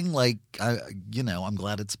lead thing. Like, I'm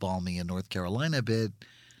glad it's balmy in North Carolina, but...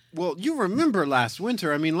 Well, you remember last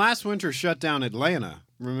winter. I mean, last winter shut down Atlanta.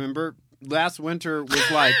 Remember? Last winter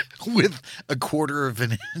was like... with a quarter of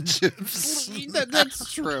an inch of snow.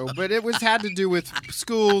 That's true, but it had to do with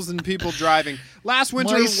schools and people driving. Last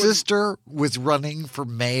winter... My sister was running for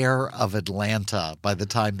mayor of Atlanta by the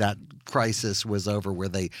time that crisis was over, where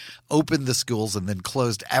they opened the schools and then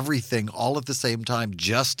closed everything all at the same time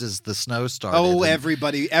just as the snow started. Oh,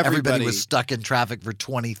 everybody was stuck in traffic for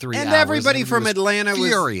 23 hours. And everybody from Atlanta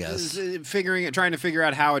furious. was trying to figure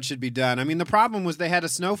out how it should be done. I mean, the problem was they had a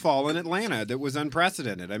snowfall in Atlanta that was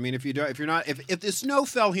unprecedented. I mean, if the snow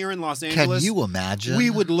fell here in Los Angeles, can you imagine? We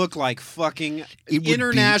would look like fucking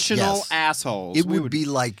international assholes. It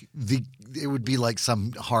would be like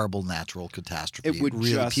some horrible natural catastrophe. It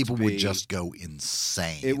would people would just go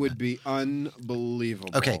insane. It would be unbelievable.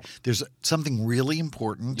 Okay, there's something really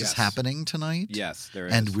important is happening tonight. Yes, there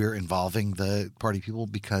is. And we're involving the party people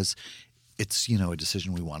because it's, a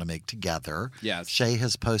decision we want to make together. Yes. Shay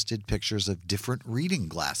has posted pictures of different reading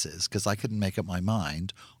glasses because I couldn't make up my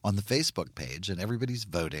mind on the Facebook page, and everybody's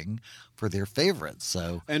voting for their favorites.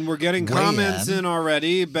 So, and we're getting comments in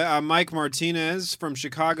already. Mike Martinez from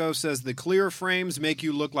Chicago says the clear frames make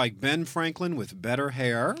you look like Ben Franklin with better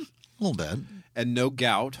hair. A little bit. And no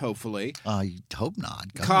gout, hopefully. I hope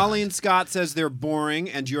not. Colleen Scott says they're boring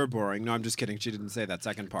and you're boring. No, I'm just kidding. She didn't say that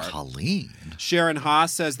second part. Colleen. Sharon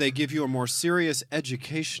Haas says they give you a more serious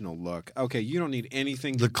educational look. Okay, you don't need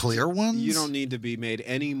anything. The clear ones? You don't need to be made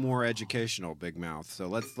any more educational, Big Mouth. So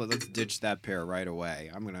let's ditch that pair right away.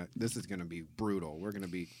 This is gonna be brutal. We're gonna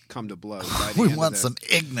come to blows. We want some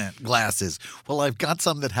ignorant glasses. Well, I've got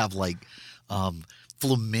some that have like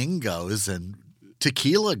flamingos and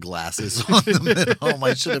tequila glasses on them at home.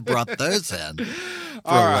 I should have brought those in for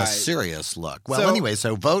a less serious look. Well, anyway,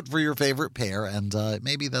 so vote for your favorite pair, and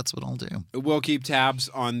maybe that's what I'll do. We'll keep tabs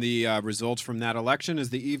on the results from that election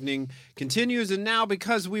as the evening continues. And now,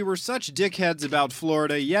 because we were such dickheads about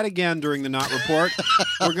Florida yet again during the Not Report,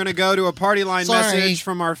 we're going to go to a party line message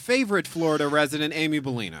from our favorite Florida resident, Amy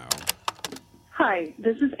Bellino. Hi,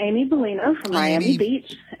 this is Amy Bellino from Miami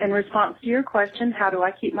Beach. In response to your question, how do I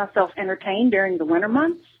keep myself entertained during the winter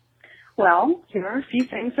months? Well, here are a few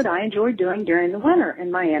things that I enjoy doing during the winter in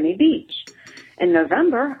Miami Beach. In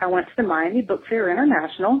November, I went to the Miami Book Fair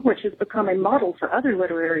International, which has become a model for other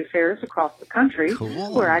literary fairs across the country,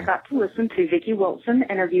 where I got to listen to Vicki Wilson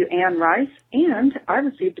interview Anne Rice, and I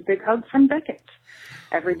received a big hug from Beckett.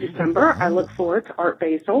 Every December, I look forward to Art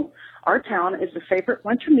Basel. Our town is the favorite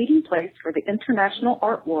winter meeting place for the international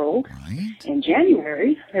art world. Right. In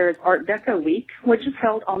January, there is Art Deco Week, which is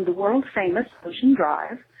held on the world-famous Ocean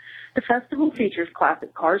Drive. The festival features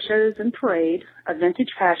classic car shows and parade, a vintage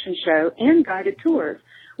fashion show, and guided tours,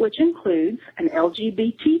 which includes an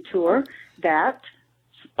LGBT tour that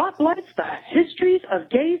spotlights the histories of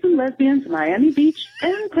gays and lesbians in Miami Beach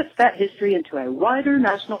and puts that history into a wider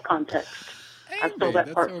national context. I stole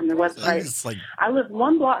that part from their website. I live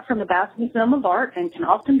one block from the Bath Museum of Art and can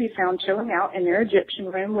often be found chilling out in their Egyptian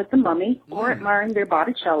room with the mummy or admiring their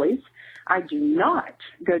Botticellis. I do not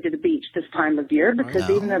go to the beach this time of year because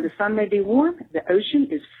even though the sun may be warm, the ocean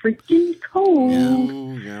is freaking cold.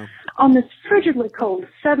 Yeah. On this frigidly cold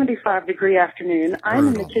 75-degree afternoon, I'm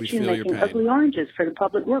in the kitchen making ugly oranges for the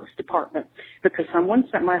Public Works Department because someone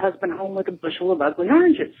sent my husband home with a bushel of ugly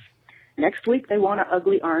oranges. Next week, they want an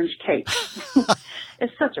ugly orange cake.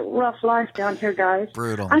 It's such a rough life down here, guys.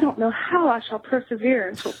 Brutal. I don't know how I shall persevere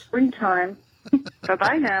until springtime.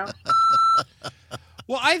 Bye-bye now.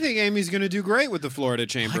 Well, I think Amy's going to do great with the Florida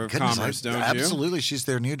Chamber of Commerce, don't you? Absolutely. She's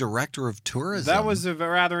their new director of tourism. That was a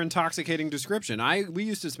rather intoxicating description. We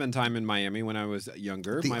used to spend time in Miami when I was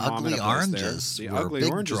younger. My mom had a place there. The ugly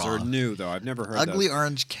oranges are new, though. I've never heard of ugly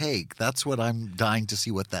orange cake. That's what I'm dying to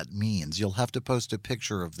see what that means. You'll have to post a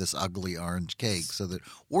picture of this ugly orange cake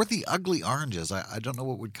or the ugly oranges. I don't know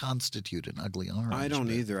what would constitute an ugly orange. I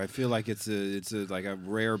don't either. I feel like it's like a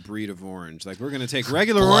rare breed of orange. Like we're going to take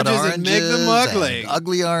regular oranges and make them ugly.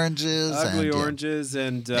 Ugly oranges. Oranges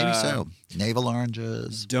and maybe so. Navel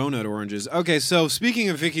oranges. Donut oranges. Okay, so speaking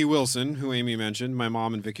of Vicki Wilson, who Amy mentioned, my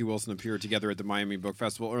mom and Vicki Wilson appeared together at the Miami Book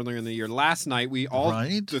Festival earlier in the year. Last night,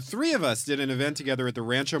 the three of us did an event together at the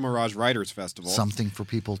Rancho Mirage Writers Festival. Something for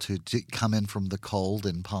people to come in from the cold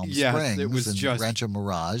in Palm Springs. Yes, it was just Rancho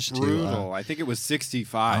Mirage. Brutal. I think it was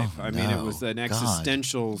 65. I mean, it was an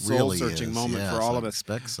existential, soul-searching moment for all of us.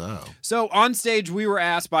 I expect so. So on stage, we were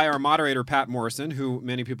asked by our moderator, Pat Morrison, who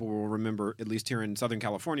many people will remember, at least here in Southern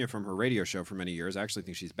California, from her radio radio show for many years. I actually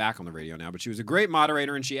think she's back on the radio now, but she was a great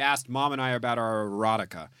moderator, and she asked Mom and I about our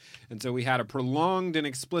erotica. And so we had a prolonged and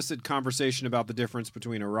explicit conversation about the difference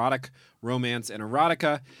between erotic, romance, and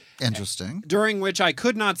erotica. Interesting. During which I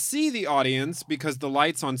could not see the audience because the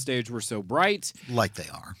lights on stage were so bright. Like they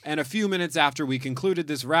are. And a few minutes after we concluded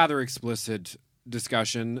this rather explicit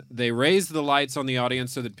discussion, they raised the lights on the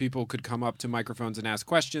audience so that people could come up to microphones and ask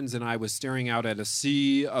questions, and I was staring out at a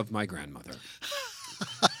sea of my grandmother.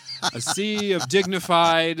 A sea of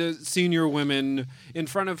dignified senior women in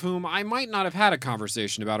front of whom I might not have had a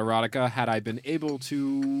conversation about erotica had I been able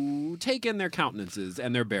to take in their countenances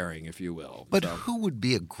and their bearing, if you will. But who would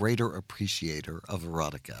be a greater appreciator of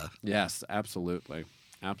erotica? Yes, absolutely.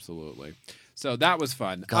 Absolutely. So that was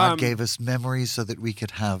fun. God gave us memories so that we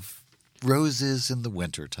could have roses in the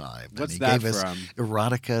wintertime. What's and that he gave us from?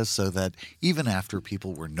 erotica so that even after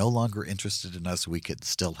people were no longer interested in us, we could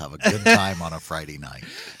still have a good time on a Friday night.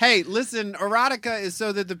 Hey, listen, erotica is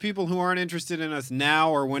so that the people who aren't interested in us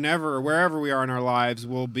now or whenever or wherever we are in our lives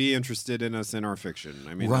will be interested in us in our fiction.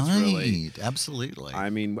 I mean, right, that's really, absolutely.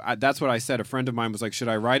 I mean, that's what I said. A friend of mine was like, should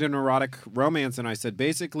I write an erotic romance? And I said,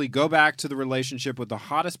 basically, go back to the relationship with the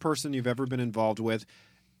hottest person you've ever been involved with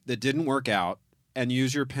that didn't work out, and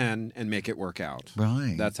use your pen and make it work out.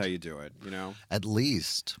 Right. That's how you do it, you know? At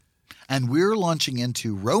least. And we're launching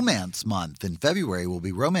into Romance Month. In February will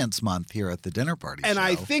be Romance Month here at the Dinner Party And Show.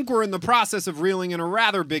 I think we're in the process of reeling in a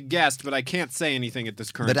rather big guest, but I can't say anything at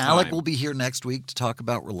this current time. But time. Alec will be here next week to talk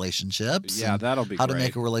about relationships. Yeah, that'll be how great. to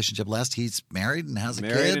make a relationship last. He's married and has a kid.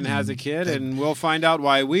 Married and has a kid, and we'll find out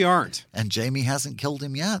why we aren't. And Jamie hasn't killed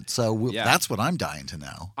him yet, so that's what I'm dying to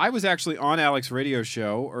know. I was actually on Alec's radio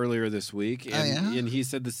show earlier this week, and, yeah? and he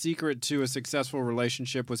said the secret to a successful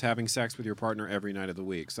relationship was having sex with your partner every night of the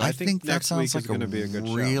week. So I think that next sounds week like is going to be a good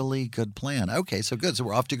show. Really good plan. Okay, so good. So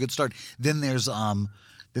we're off to a good start. Then there's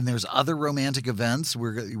other romantic events.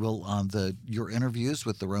 Your interviews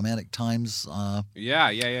with the Romantic Times And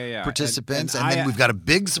participants, and then we've got a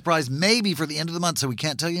big surprise maybe for the end of the month. So we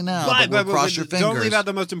can't tell you now. But cross your fingers. Don't leave out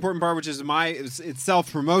the most important part, which is it's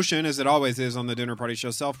self promotion, as it always is on the Dinner Party Show.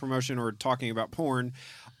 Self promotion or talking about porn.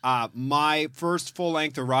 My first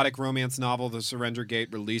full-length erotic romance novel, The Surrender Gate,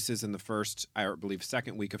 releases in the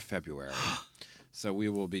second week of February. So we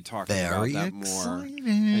will be talking about that more.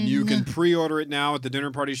 And you can pre-order it now at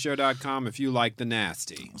thedinnerpartyshow.com if you like the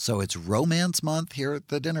nasty. So it's Romance Month here at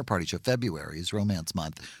the Dinner Party Show. February is Romance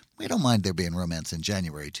Month. We don't mind there being romance in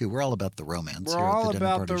January, too. We're all about the romance here at the Dinner Party Show. We're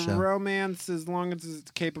all about the romance as long as it's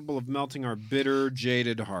capable of melting our bitter,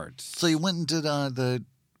 jaded hearts. So you went and did the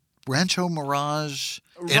Rancho Mirage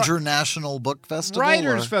International Book Festival?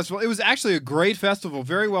 Writers Festival. It was actually a great festival,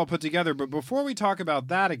 very well put together. But before we talk about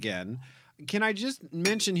that again, can I just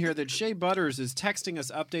mention here that Shea Butters is texting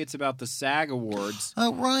us updates about the SAG Awards.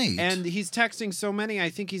 Oh, right. And he's texting so many,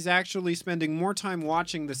 I think he's actually spending more time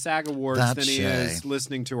watching the SAG Awards than he is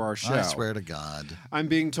listening to our show. I swear to God. I'm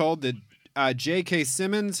being told that J.K.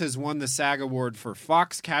 Simmons has won the SAG Award for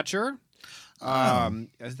Foxcatcher.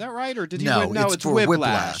 Is that right, or did he win? No, it's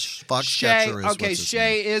Whiplash. Foxcatcher is okay,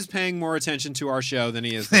 Shea is paying more attention to our show than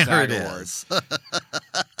he is the there SAG it Awards. is.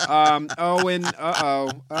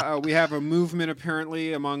 We have a movement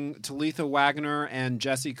apparently among Talitha Wagner and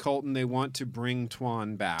Jesse Colton. They want to bring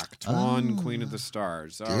Twan back. Twan, Queen of the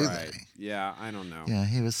Stars. All right. Yeah, I don't know. Yeah,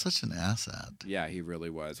 he was such an asset. Yeah, he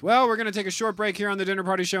really was. Well, we're going to take a short break here on the Dinner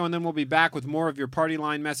Party Show, and then we'll be back with more of your party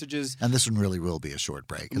line messages. And this one really will be a short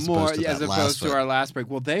break, as opposed to our last break.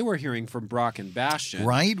 Well, they were hearing from Brock and Bastian.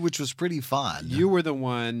 Right, which was pretty fun. You were the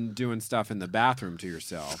one doing stuff in the bathroom to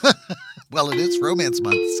yourself. Well, it is Romance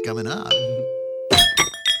Month. It's coming up.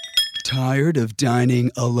 Tired of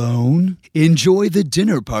dining alone? Enjoy the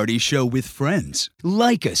Dinner Party Show with friends.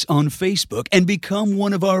 Like us on Facebook and become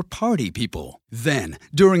one of our party people. Then,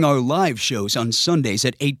 during our live shows on Sundays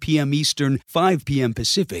at 8 p.m. Eastern, 5 p.m.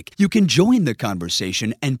 Pacific, you can join the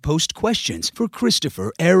conversation and post questions for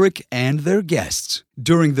Christopher, Eric, and their guests.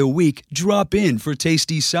 During the week, drop in for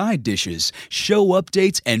tasty side dishes, show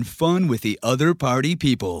updates, and fun with the other party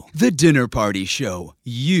people. The Dinner Party Show.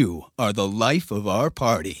 You are the life of our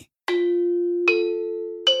party.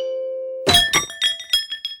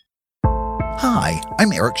 Hi,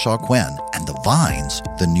 I'm Eric Shaw Quinn, and The Vines,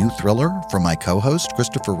 the new thriller from my co-host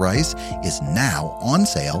Christopher Rice, is now on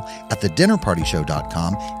sale at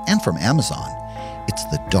thedinnerpartyshow.com and from Amazon. It's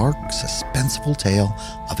the dark, suspenseful tale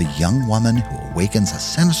of a young woman who awakens a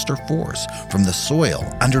sinister force from the soil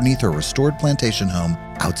underneath her restored plantation home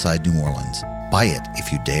outside New Orleans. Buy it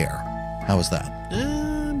if you dare. How is that?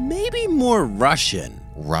 Maybe more Russian.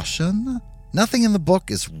 Russian? Nothing in the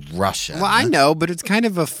book is Russian. Well, I know, but it's kind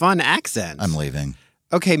of a fun accent. I'm leaving.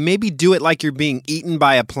 Okay, maybe do it like you're being eaten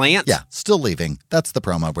by a plant. Yeah, still leaving. That's the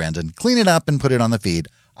promo, Brandon. Clean it up and put it on the feed.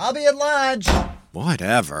 I'll be at lunch.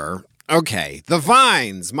 Whatever. Okay, The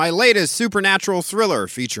Vines, my latest supernatural thriller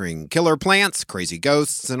featuring killer plants, crazy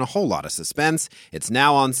ghosts, and a whole lot of suspense. It's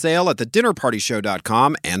now on sale at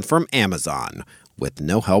thedinnerpartyshow.com and from Amazon, with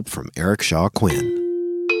no help from Eric Shaw Quinn.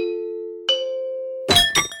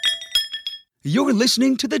 You're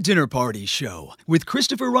listening to The Dinner Party Show with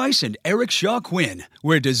Christopher Rice and Eric Shaw Quinn,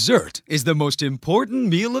 where dessert is the most important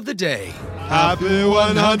meal of the day. Happy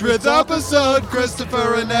 100th episode,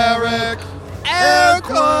 Christopher and Eric. Air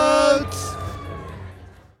quotes!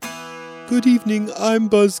 Good evening, I'm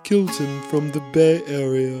Buzz Kilton from the Bay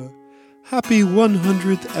Area. Happy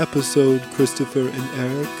 100th episode, Christopher and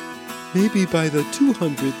Eric. Maybe by the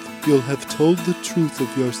 200th, you'll have told the truth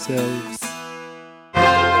of yourselves.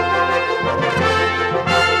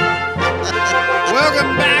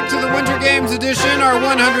 Welcome back to the Winter Games edition, our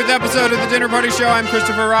 100th episode of the Dinner Party Show. I'm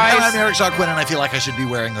Christopher Rice. And I'm Eric Shaw Quinn, and I feel like I should be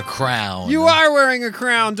wearing a crown. You are wearing a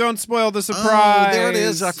crown. Don't spoil the surprise. Oh, there it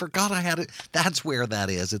is. I forgot I had it. That's where that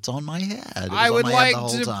is. It's on my head. I would like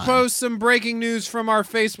to post some breaking news from our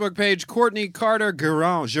Facebook page. Courtney Carter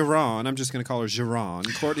Giron. I'm just going to call her Giron.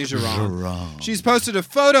 Courtney Giron. She's posted a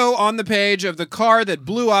photo on the page of the car that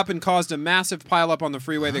blew up and caused a massive pileup on the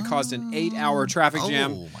freeway that caused an 8-hour traffic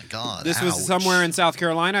jam. Oh, my God. This was somewhere in South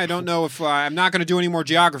Carolina. I don't know if I'm not going to do any more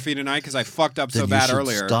geography tonight because I fucked up so bad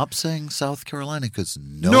earlier. Stop saying South Carolina because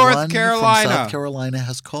no North one Carolina. from South Carolina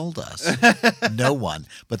has called us. No one.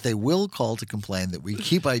 But they will call to complain that we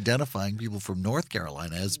keep identifying people from North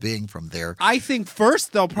Carolina as being from their I think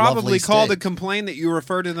first they'll probably call state. to complain that you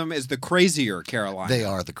refer to them as the crazier Carolina. They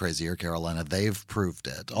are the crazier Carolina. They've proved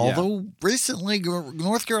it. Although recently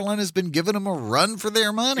North Carolina's been giving them a run for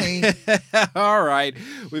their money. All right.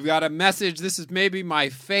 We've got a message. This is maybe my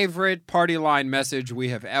favorite party line message we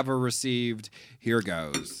have ever received. Here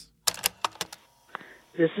goes.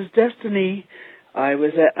 This is Destiny. I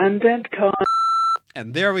was at UndentCon.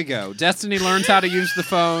 And there we go. Destiny learns how to use the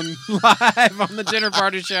phone live on the Dinner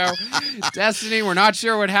Party Show. Destiny, we're not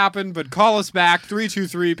sure what happened, but call us back,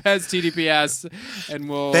 323-PEZ-TDPS, and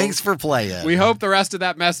we'll... Thanks for playing. We hope the rest of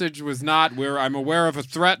that message was not, I'm aware of a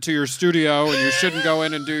threat to your studio, and you shouldn't go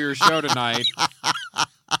in and do your show tonight.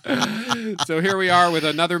 So here we are with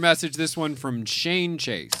another message, this one from Shane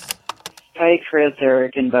Chase. Hi, Chris,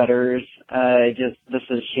 Eric, and Butters. This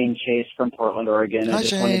is Shane Chase from Portland, Oregon. Hi, I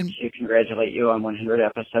just Shane. wanted to congratulate you on 100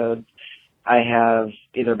 episodes. I have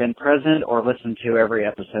either been present or listened to every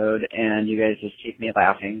episode, and you guys just keep me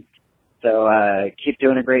laughing. So keep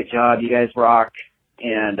doing a great job. You guys rock,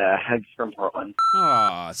 and hugs from Portland.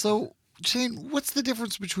 So, Shane, what's the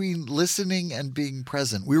difference between listening and being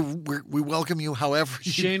present? We welcome you however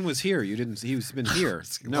you... Shane was here. You didn't. He's been here.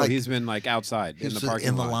 No, he's been outside in the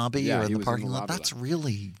parking lot. In the lobby or in the parking lot? Lobby. That's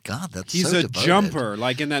really... God, that's he's so a devoted. jumper,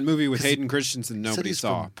 like in that movie with Hayden Christensen nobody he's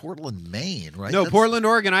saw. From Portland, Maine, right? No, Portland,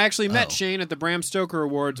 Oregon. I actually met Shane at the Bram Stoker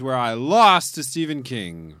Awards where I lost to Stephen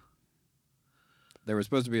King. There was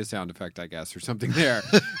supposed to be a sound effect, I guess, or something there.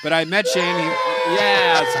 But I met Shane.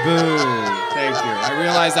 Yes, boo. Thank you. I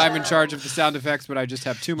realize I'm in charge of the sound effects, but I just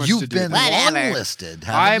have too much to do. You've been longlisted, haven't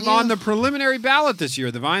I'm you? on the preliminary ballot this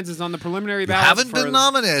year. The Vines is on the preliminary ballot. Haven't been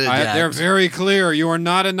nominated yet. They're very clear. You are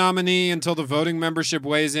not a nominee until the voting membership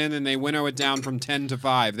weighs in and they winnow it down from 10 to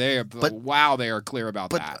 5. They are clear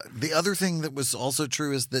about that. But the other thing that was also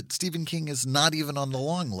true is that Stephen King is not even on the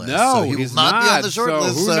long list. No, so he will not be on the short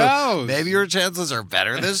list. Who knows? Maybe your chances are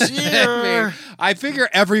better this year. I figure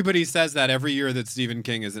everybody says that every year that Stephen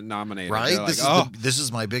King isn't nominated. Right? Like, This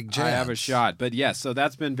is my big chance. I have a shot. But yes, so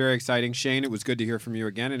that's been very exciting. Shane, it was good to hear from you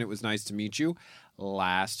again, and it was nice to meet you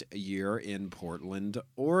last year in Portland,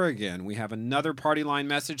 Oregon. We have another party line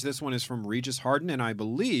message. This one is from Regis Harden, and I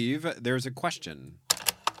believe there's a question.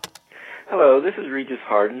 Hello, this is Regis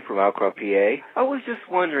Harden from Alcroft, PA. I was just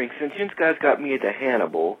wondering, since you guys got me into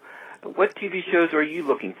Hannibal, what TV shows are you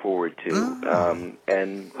looking forward to?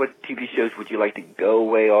 And what TV shows would you like to go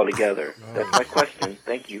away altogether? That's my question.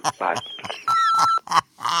 Thank you. Bye.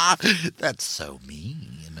 That's so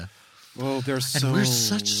mean. Well, we're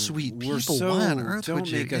such sweet people. Why on earth don't would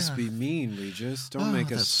you? Make us be mean, Regis. Don't make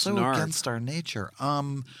us that's snark. so against our nature.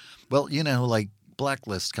 Well, like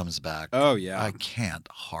Blacklist comes back. Oh, yeah. I can't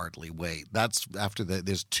hardly wait. That's after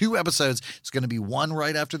there's 2 episodes. It's going to be one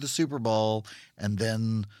right after the Super Bowl. And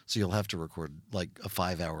then, so you'll have to record like a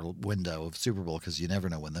 5-hour window of Super Bowl because you never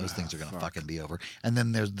know when those things are going to fucking be over. And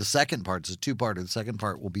then there's the second part. It's a 2-parter. The second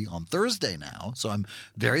part will be on Thursday now. So I'm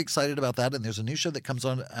very excited about that. And there's a new show that comes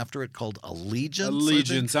on after it called Allegiance.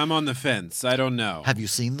 Allegiance. I'm on the fence. I don't know. Have you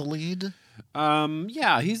seen The Lead?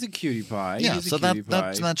 Yeah, he's a cutie pie. Yeah, He's a so cutie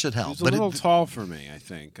pie. that should help. He's a little tall for me, I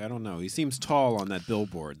think. I don't know. He seems tall on that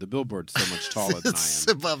billboard. The billboard's so much taller than I am.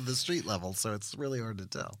 It's above the street level, so it's really hard to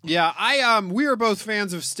tell. Yeah, we are both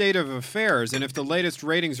fans of State of Affairs, and if the latest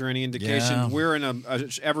ratings are any indication, we're in a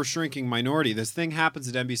ever-shrinking minority. This thing happens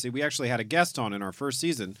at NBC. We actually had a guest on in our first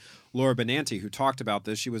season, Laura Benanti, who talked about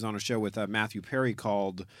this. She was on a show with Matthew Perry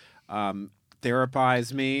called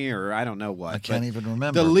Therapize Me, or I don't know what. I can't even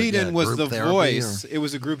remember. The lead-in was The Voice. It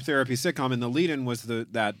was a group therapy sitcom, and the lead-in was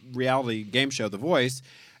that reality game show, The Voice.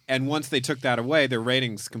 And once they took that away, their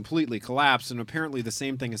ratings completely collapsed. And apparently the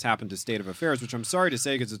same thing has happened to State of Affairs, which I'm sorry to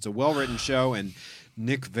say because it's a well-written show, and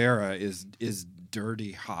Nick Vera is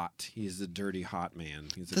dirty hot. He's a dirty hot man.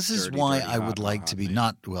 This is why I would like to be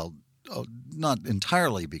not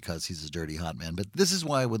entirely because he's a dirty hot man, but this is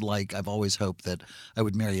why I've always hoped that I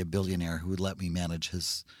would marry a billionaire who would let me manage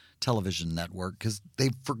his television network, because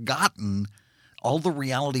they've forgotten all the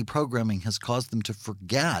reality programming has caused them to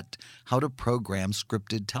forget how to program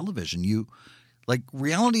scripted television.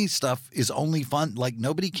 Reality stuff is only fun. Like,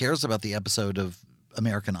 nobody cares about the episode of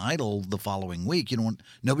American Idol the following week.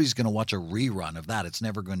 Nobody's going to watch a rerun of that. It's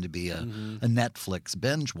never going to be a Netflix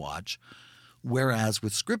binge watch. Whereas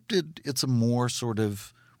with scripted, it's a more sort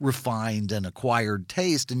of refined and acquired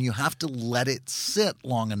taste, and you have to let it sit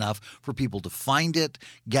long enough for people to find it,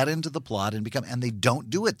 get into the plot, and they don't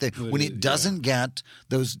do it. When it doesn't get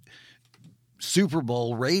those Super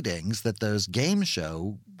Bowl ratings that those game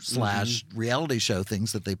show / reality show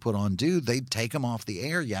things that they put on do, they take them off the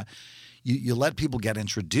air. Yeah. You let people get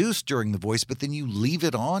introduced during The Voice, but then you leave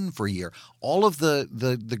it on for a year. All of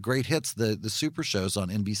the great hits, the super shows on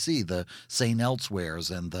NBC, the St.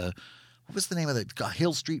 Elsewheres and what was the name of it?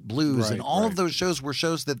 Hill Street Blues, and all of those shows were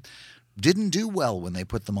shows that didn't do well when they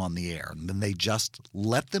put them on the air. And then they just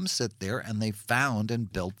let them sit there, and they found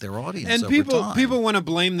and built their audience and people want to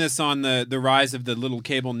blame this on the rise of the little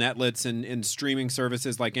cable netlets and streaming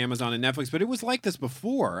services like Amazon and Netflix, but it was like this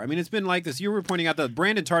before. I mean, it's been like this. You were pointing out that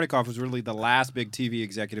Brandon Tartikoff was really the last big TV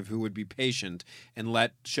executive who would be patient and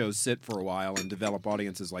let shows sit for a while and develop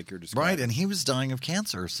audiences like you're describing. Right, and he was dying of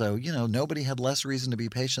cancer, so nobody had less reason to be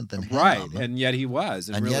patient than him. Right, and yet he was.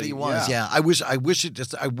 Yet he was. Yeah, I wish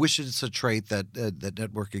it's a trait that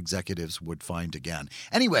network executives would find again.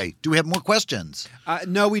 Anyway, do we have more questions?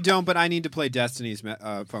 No, we don't, but I need to play Destiny's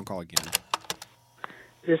phone call again.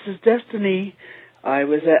 This is Destiny. I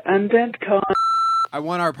was at UndentCon. I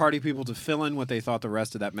want our party people to fill in what they thought the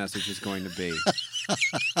rest of that message was going to be.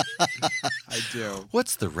 I do.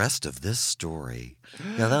 What's the rest of this story?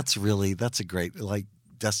 Yeah, that's a great,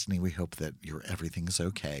 Destiny, we hope that everything's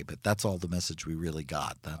okay, but that's all the message we really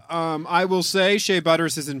got. I will say Shea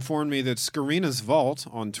Butters has informed me that Scarina's Vault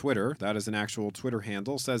on Twitter, that is an actual Twitter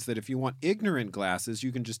handle, says that if you want ignorant glasses,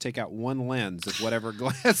 you can just take out one lens of whatever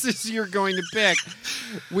glasses you're going to pick.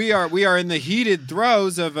 We are in the heated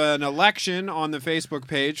throes of an election on the Facebook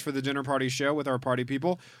page for the Dinner Party Show with our party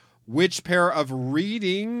people. Which pair of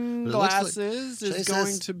reading glasses is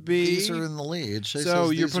going to be? These are in the lead.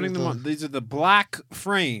 So you're putting them on. These are the black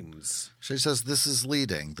frames. She says this is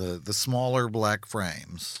leading, the smaller black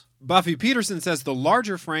frames. Buffy Peterson says the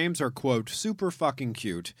larger frames are, quote, super fucking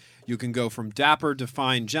cute. You can go from dapper to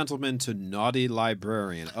fine gentleman to naughty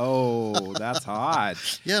librarian. Oh, that's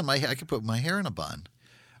hot. Yeah, I could put my hair in a bun.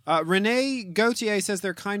 Renee Gautier says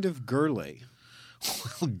they're kind of girly.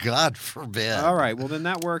 Well, God forbid. All right. Well, then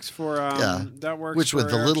that works for that works. Which for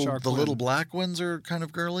with the little black ones are kind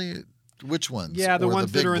of girly. Which ones? Yeah, the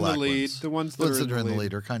ones that are in the lead. Ones? The ones that are in the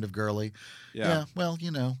lead are kind of girly. Yeah. Well,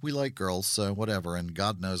 we like girls, so whatever. And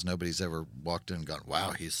God knows nobody's ever walked in and gone,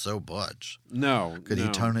 "Wow, he's so butch." No. Could he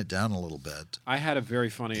tone it down a little bit? I had a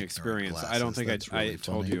very funny experience. Glasses, I don't think I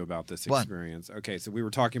told you about this experience. What? Okay, so we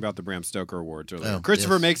were talking about the Bram Stoker Awards earlier.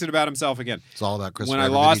 Christopher makes it about himself again. It's all about Christopher. When I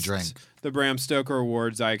lost the Bram Stoker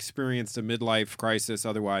Awards, I experienced a midlife crisis,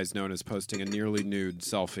 otherwise known as posting a nearly nude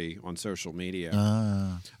selfie on social media.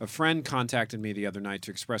 A friend contacted me the other night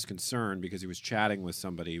to express concern because he was chatting with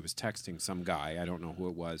somebody. He was texting some guy, I don't know who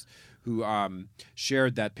it was, who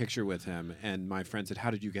shared that picture with him. And my friend said, "How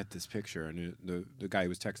did you get this picture?" And the guy who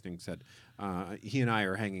was texting said, he and I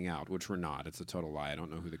are hanging out, which we're not. It's a total lie. I don't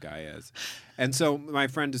know who the guy is. And so my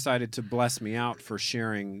friend decided to bless me out for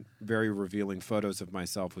sharing very revealing photos of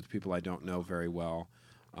myself with people I don't know very well,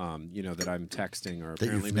 that I'm texting or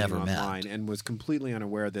apparently meeting online, and was completely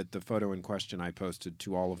unaware that the photo in question I posted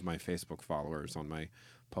to all of my Facebook followers on my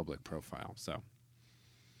public profile. So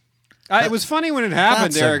It was funny when it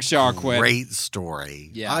happened, Eric Shaw quit. Great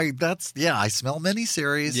story. Yeah. I smell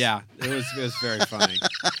miniseries. Yeah, it was very funny.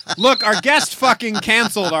 Look, our guest fucking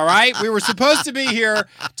canceled, all right? We were supposed to be here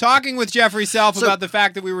talking with Jeffrey Self about the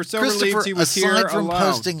fact that we were so relieved he was here aside from alone.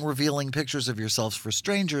 posting revealing pictures of yourselves for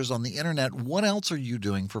strangers on the internet, what else are you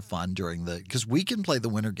doing for fun during because we can play the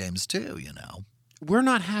winter games too, you know. We're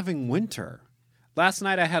not having winter. Last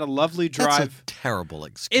night I had a lovely drive. That's a terrible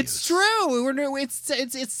excuse. It's true.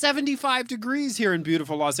 It's 75 degrees here in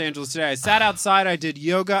beautiful Los Angeles today. I sat outside. I did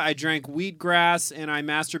yoga. I drank wheatgrass, and I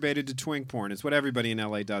masturbated to twink porn. It's what everybody in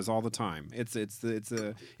LA does all the time. It's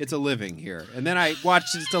a living here. And then I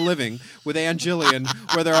watched It's a Living with Ann Gillian,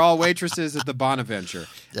 where they're all waitresses at the Bonaventure.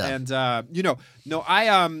 Yeah. And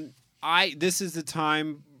this is the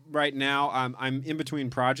time. Right now, I'm in between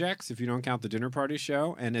projects, if you don't count the dinner party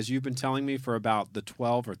show. And as you've been telling me for about the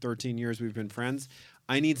 12 or 13 years we've been friends,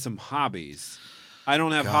 I need some hobbies. I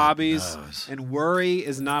don't have hobbies, and worry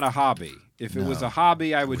is not a hobby. If it was a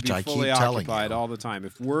hobby, I would be fully occupied all the time.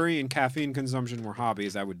 If worry and caffeine consumption were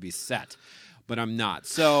hobbies, I would be set. But I'm not.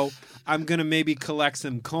 So I'm going to maybe collect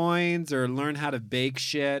some coins or learn how to bake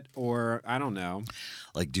shit or I don't know.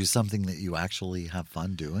 Like do something that you actually have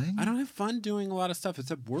fun doing? I don't have fun doing a lot of stuff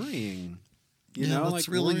except worrying. Worrying about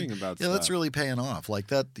stuff. Yeah, that's really paying off. Like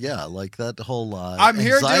that, like that whole I'm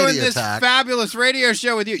here doing this attack. Fabulous radio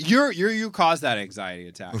show with you. You caused that anxiety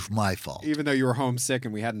attack. It was my fault. Even though you were homesick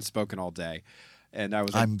and we hadn't spoken all day. And I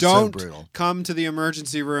was like, I'm don't so brutal. Come to the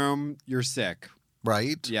emergency room. You're sick.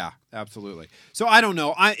 Right? Yeah, absolutely. So I don't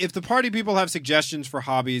know. If the party people have suggestions for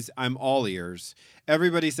hobbies, I'm all ears.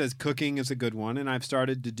 Everybody says cooking is a good one, and I've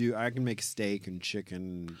started to do. I can make steak and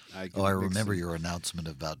chicken. I remember your announcement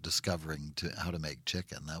about discovering how to make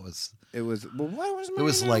chicken. That was. It was. Well, what was my It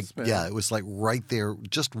was announcement? it was like right there,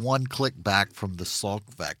 just one click back from the Salk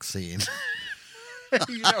vaccine.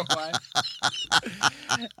 You know what?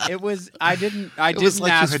 It was. I didn't ask you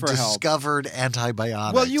had for help. Discovered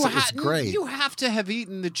antibiotics. Well, it was great. You have to have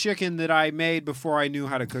eaten the chicken that I made before I knew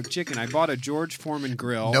how to cook chicken. I bought a George Foreman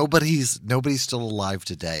grill. Nobody's still alive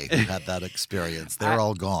today who had that experience. They're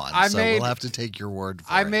all gone. We'll have to take your word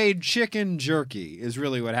for it. I made chicken jerky. Is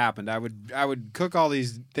really what happened. I would cook all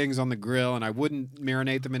these things on the grill, and I wouldn't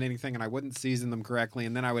marinate them in anything, and I wouldn't season them correctly,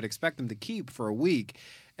 and then I would expect them to keep for a week.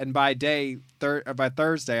 And by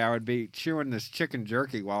Thursday, I would be chewing this chicken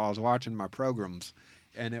jerky while I was watching my programs,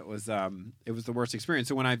 and it was the worst experience.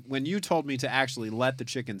 So when you told me to actually let the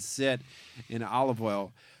chicken sit in olive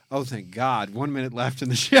oil, oh thank God! 1 minute left in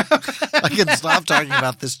the show. I can stop talking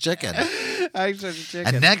about this chicken. Chicken.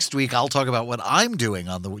 And next week I'll talk about what I'm doing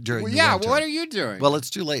during the winter. What are you doing? Well, it's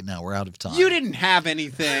too late now. We're out of time. You didn't have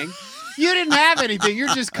anything. You didn't have anything.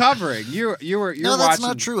 You're just covering. You're No, that's watching.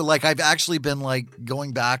 not true. Like I've actually been like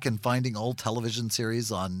going back and finding old television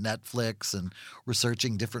series on Netflix and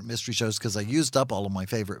researching different mystery shows because I used up all of my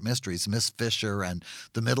favorite mysteries. Miss Fisher and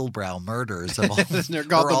the Middlebrow Murders have all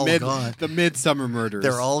gone. The Midsummer Murders.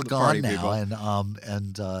 They're all gone now, people.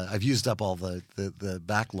 and I've used up all the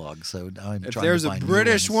backlog. So now I'm if trying there's to find a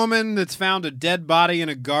British new ones. woman that's found a dead body in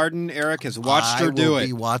a garden, Eric has watched her do it. I will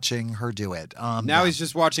be watching her do it. Now he's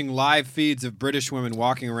just watching live feeds of British women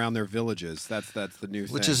walking around their villages. That's the new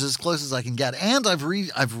thing. Which is as close as I can get. And I've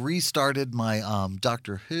restarted my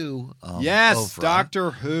Doctor Who. Yes, Oprah,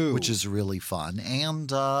 Doctor Who, which is really fun.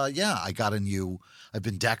 And I got a new. I've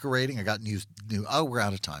been decorating. I got new. Oh, we're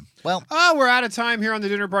out of time. Well, we're out of time here on the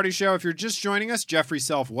Dinner Party Show. If you're just joining us, Jeffrey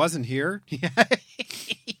Self wasn't here. He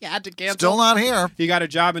had to cancel. Still not here. He got a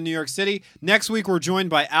job in New York City. Next week, we're joined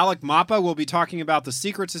by Alec Mapa. We'll be talking about the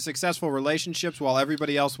secrets to successful relationships while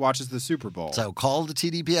everybody else watches the Super Bowl. So call the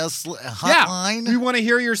TDPS hotline. Yeah, we want to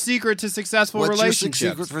hear your secret to successful relationships. What's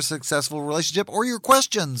your secret for successful relationship, or your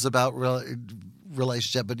questions about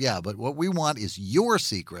relationship? But what we want is your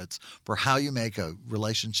secrets for how you make a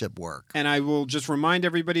relationship work. And I will just remind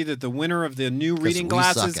everybody that the winner of the new reading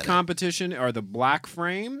glasses competition are the Black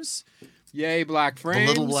Frames. Yay, Black Frames. The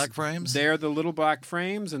little black frames? They're the little black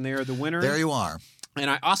frames, and they are the winner. There you are. And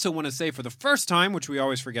I also want to say for the first time, which we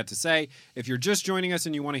always forget to say, if you're just joining us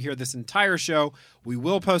and you want to hear this entire show, we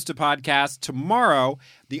will post a podcast tomorrow.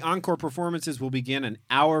 The encore performances will begin an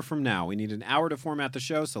hour from now. We need an hour to format the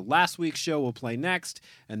show, so last week's show will play next,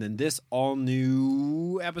 and then this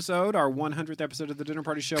all-new episode, our 100th episode of the Dinner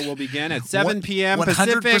Party Show, will begin at 7 p.m.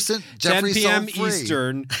 Pacific, 10 p.m.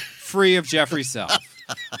 Eastern, free of Jeffrey Self.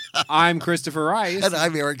 I'm Christopher Rice. And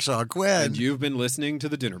I'm Eric Shaw Quinn. And you've been listening to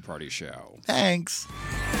The Dinner Party Show. Thanks. Show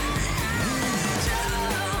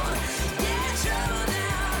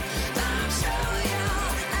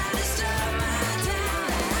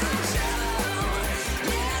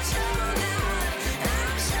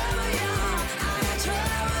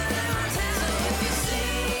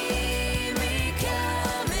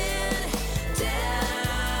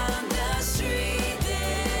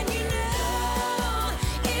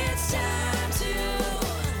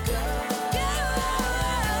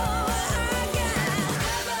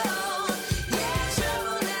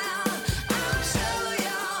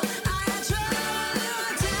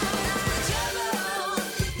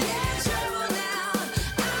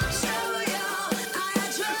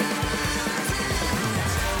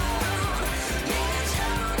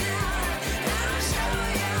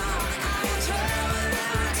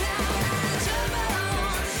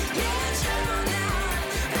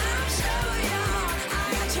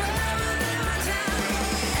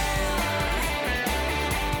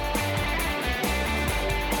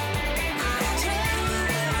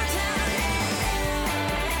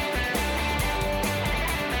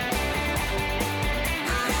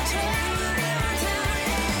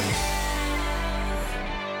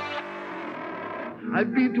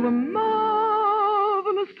I've been to a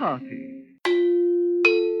marvelous party.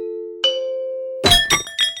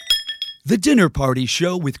 The Dinner Party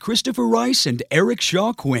Show with Christopher Rice and Eric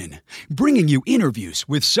Shaw Quinn, bringing you interviews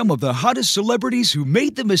with some of the hottest celebrities who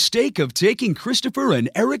made the mistake of taking Christopher and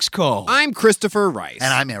Eric's call. I'm Christopher Rice.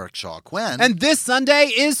 And I'm Eric Shaw Quinn. And this Sunday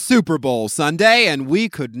is Super Bowl Sunday, and we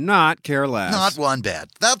could not care less. Not one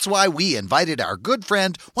bit. That's why we invited our good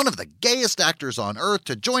friend, one of the gayest actors on earth,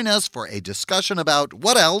 to join us for a discussion about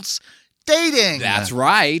what else? Dating! That's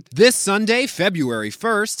right. This Sunday, February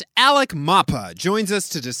 1st, Alec Mapa joins us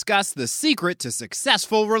to discuss the secret to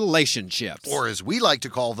successful relationships. Or as we like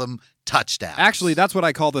to call them, touchdowns. Actually, that's what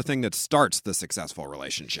I call the thing that starts the successful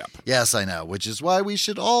relationship. Yes, I know, which is why we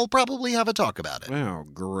should all probably have a talk about it. Oh,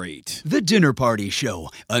 great. The Dinner Party Show,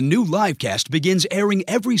 a new livecast, begins airing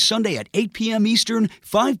every Sunday at 8 p.m. Eastern,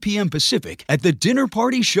 5 p.m. Pacific at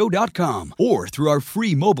thedinnerpartyshow.com or through our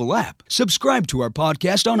free mobile app. Subscribe to our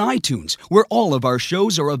podcast on iTunes, where all of our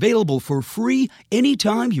shows are available for free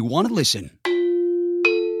anytime you want to listen.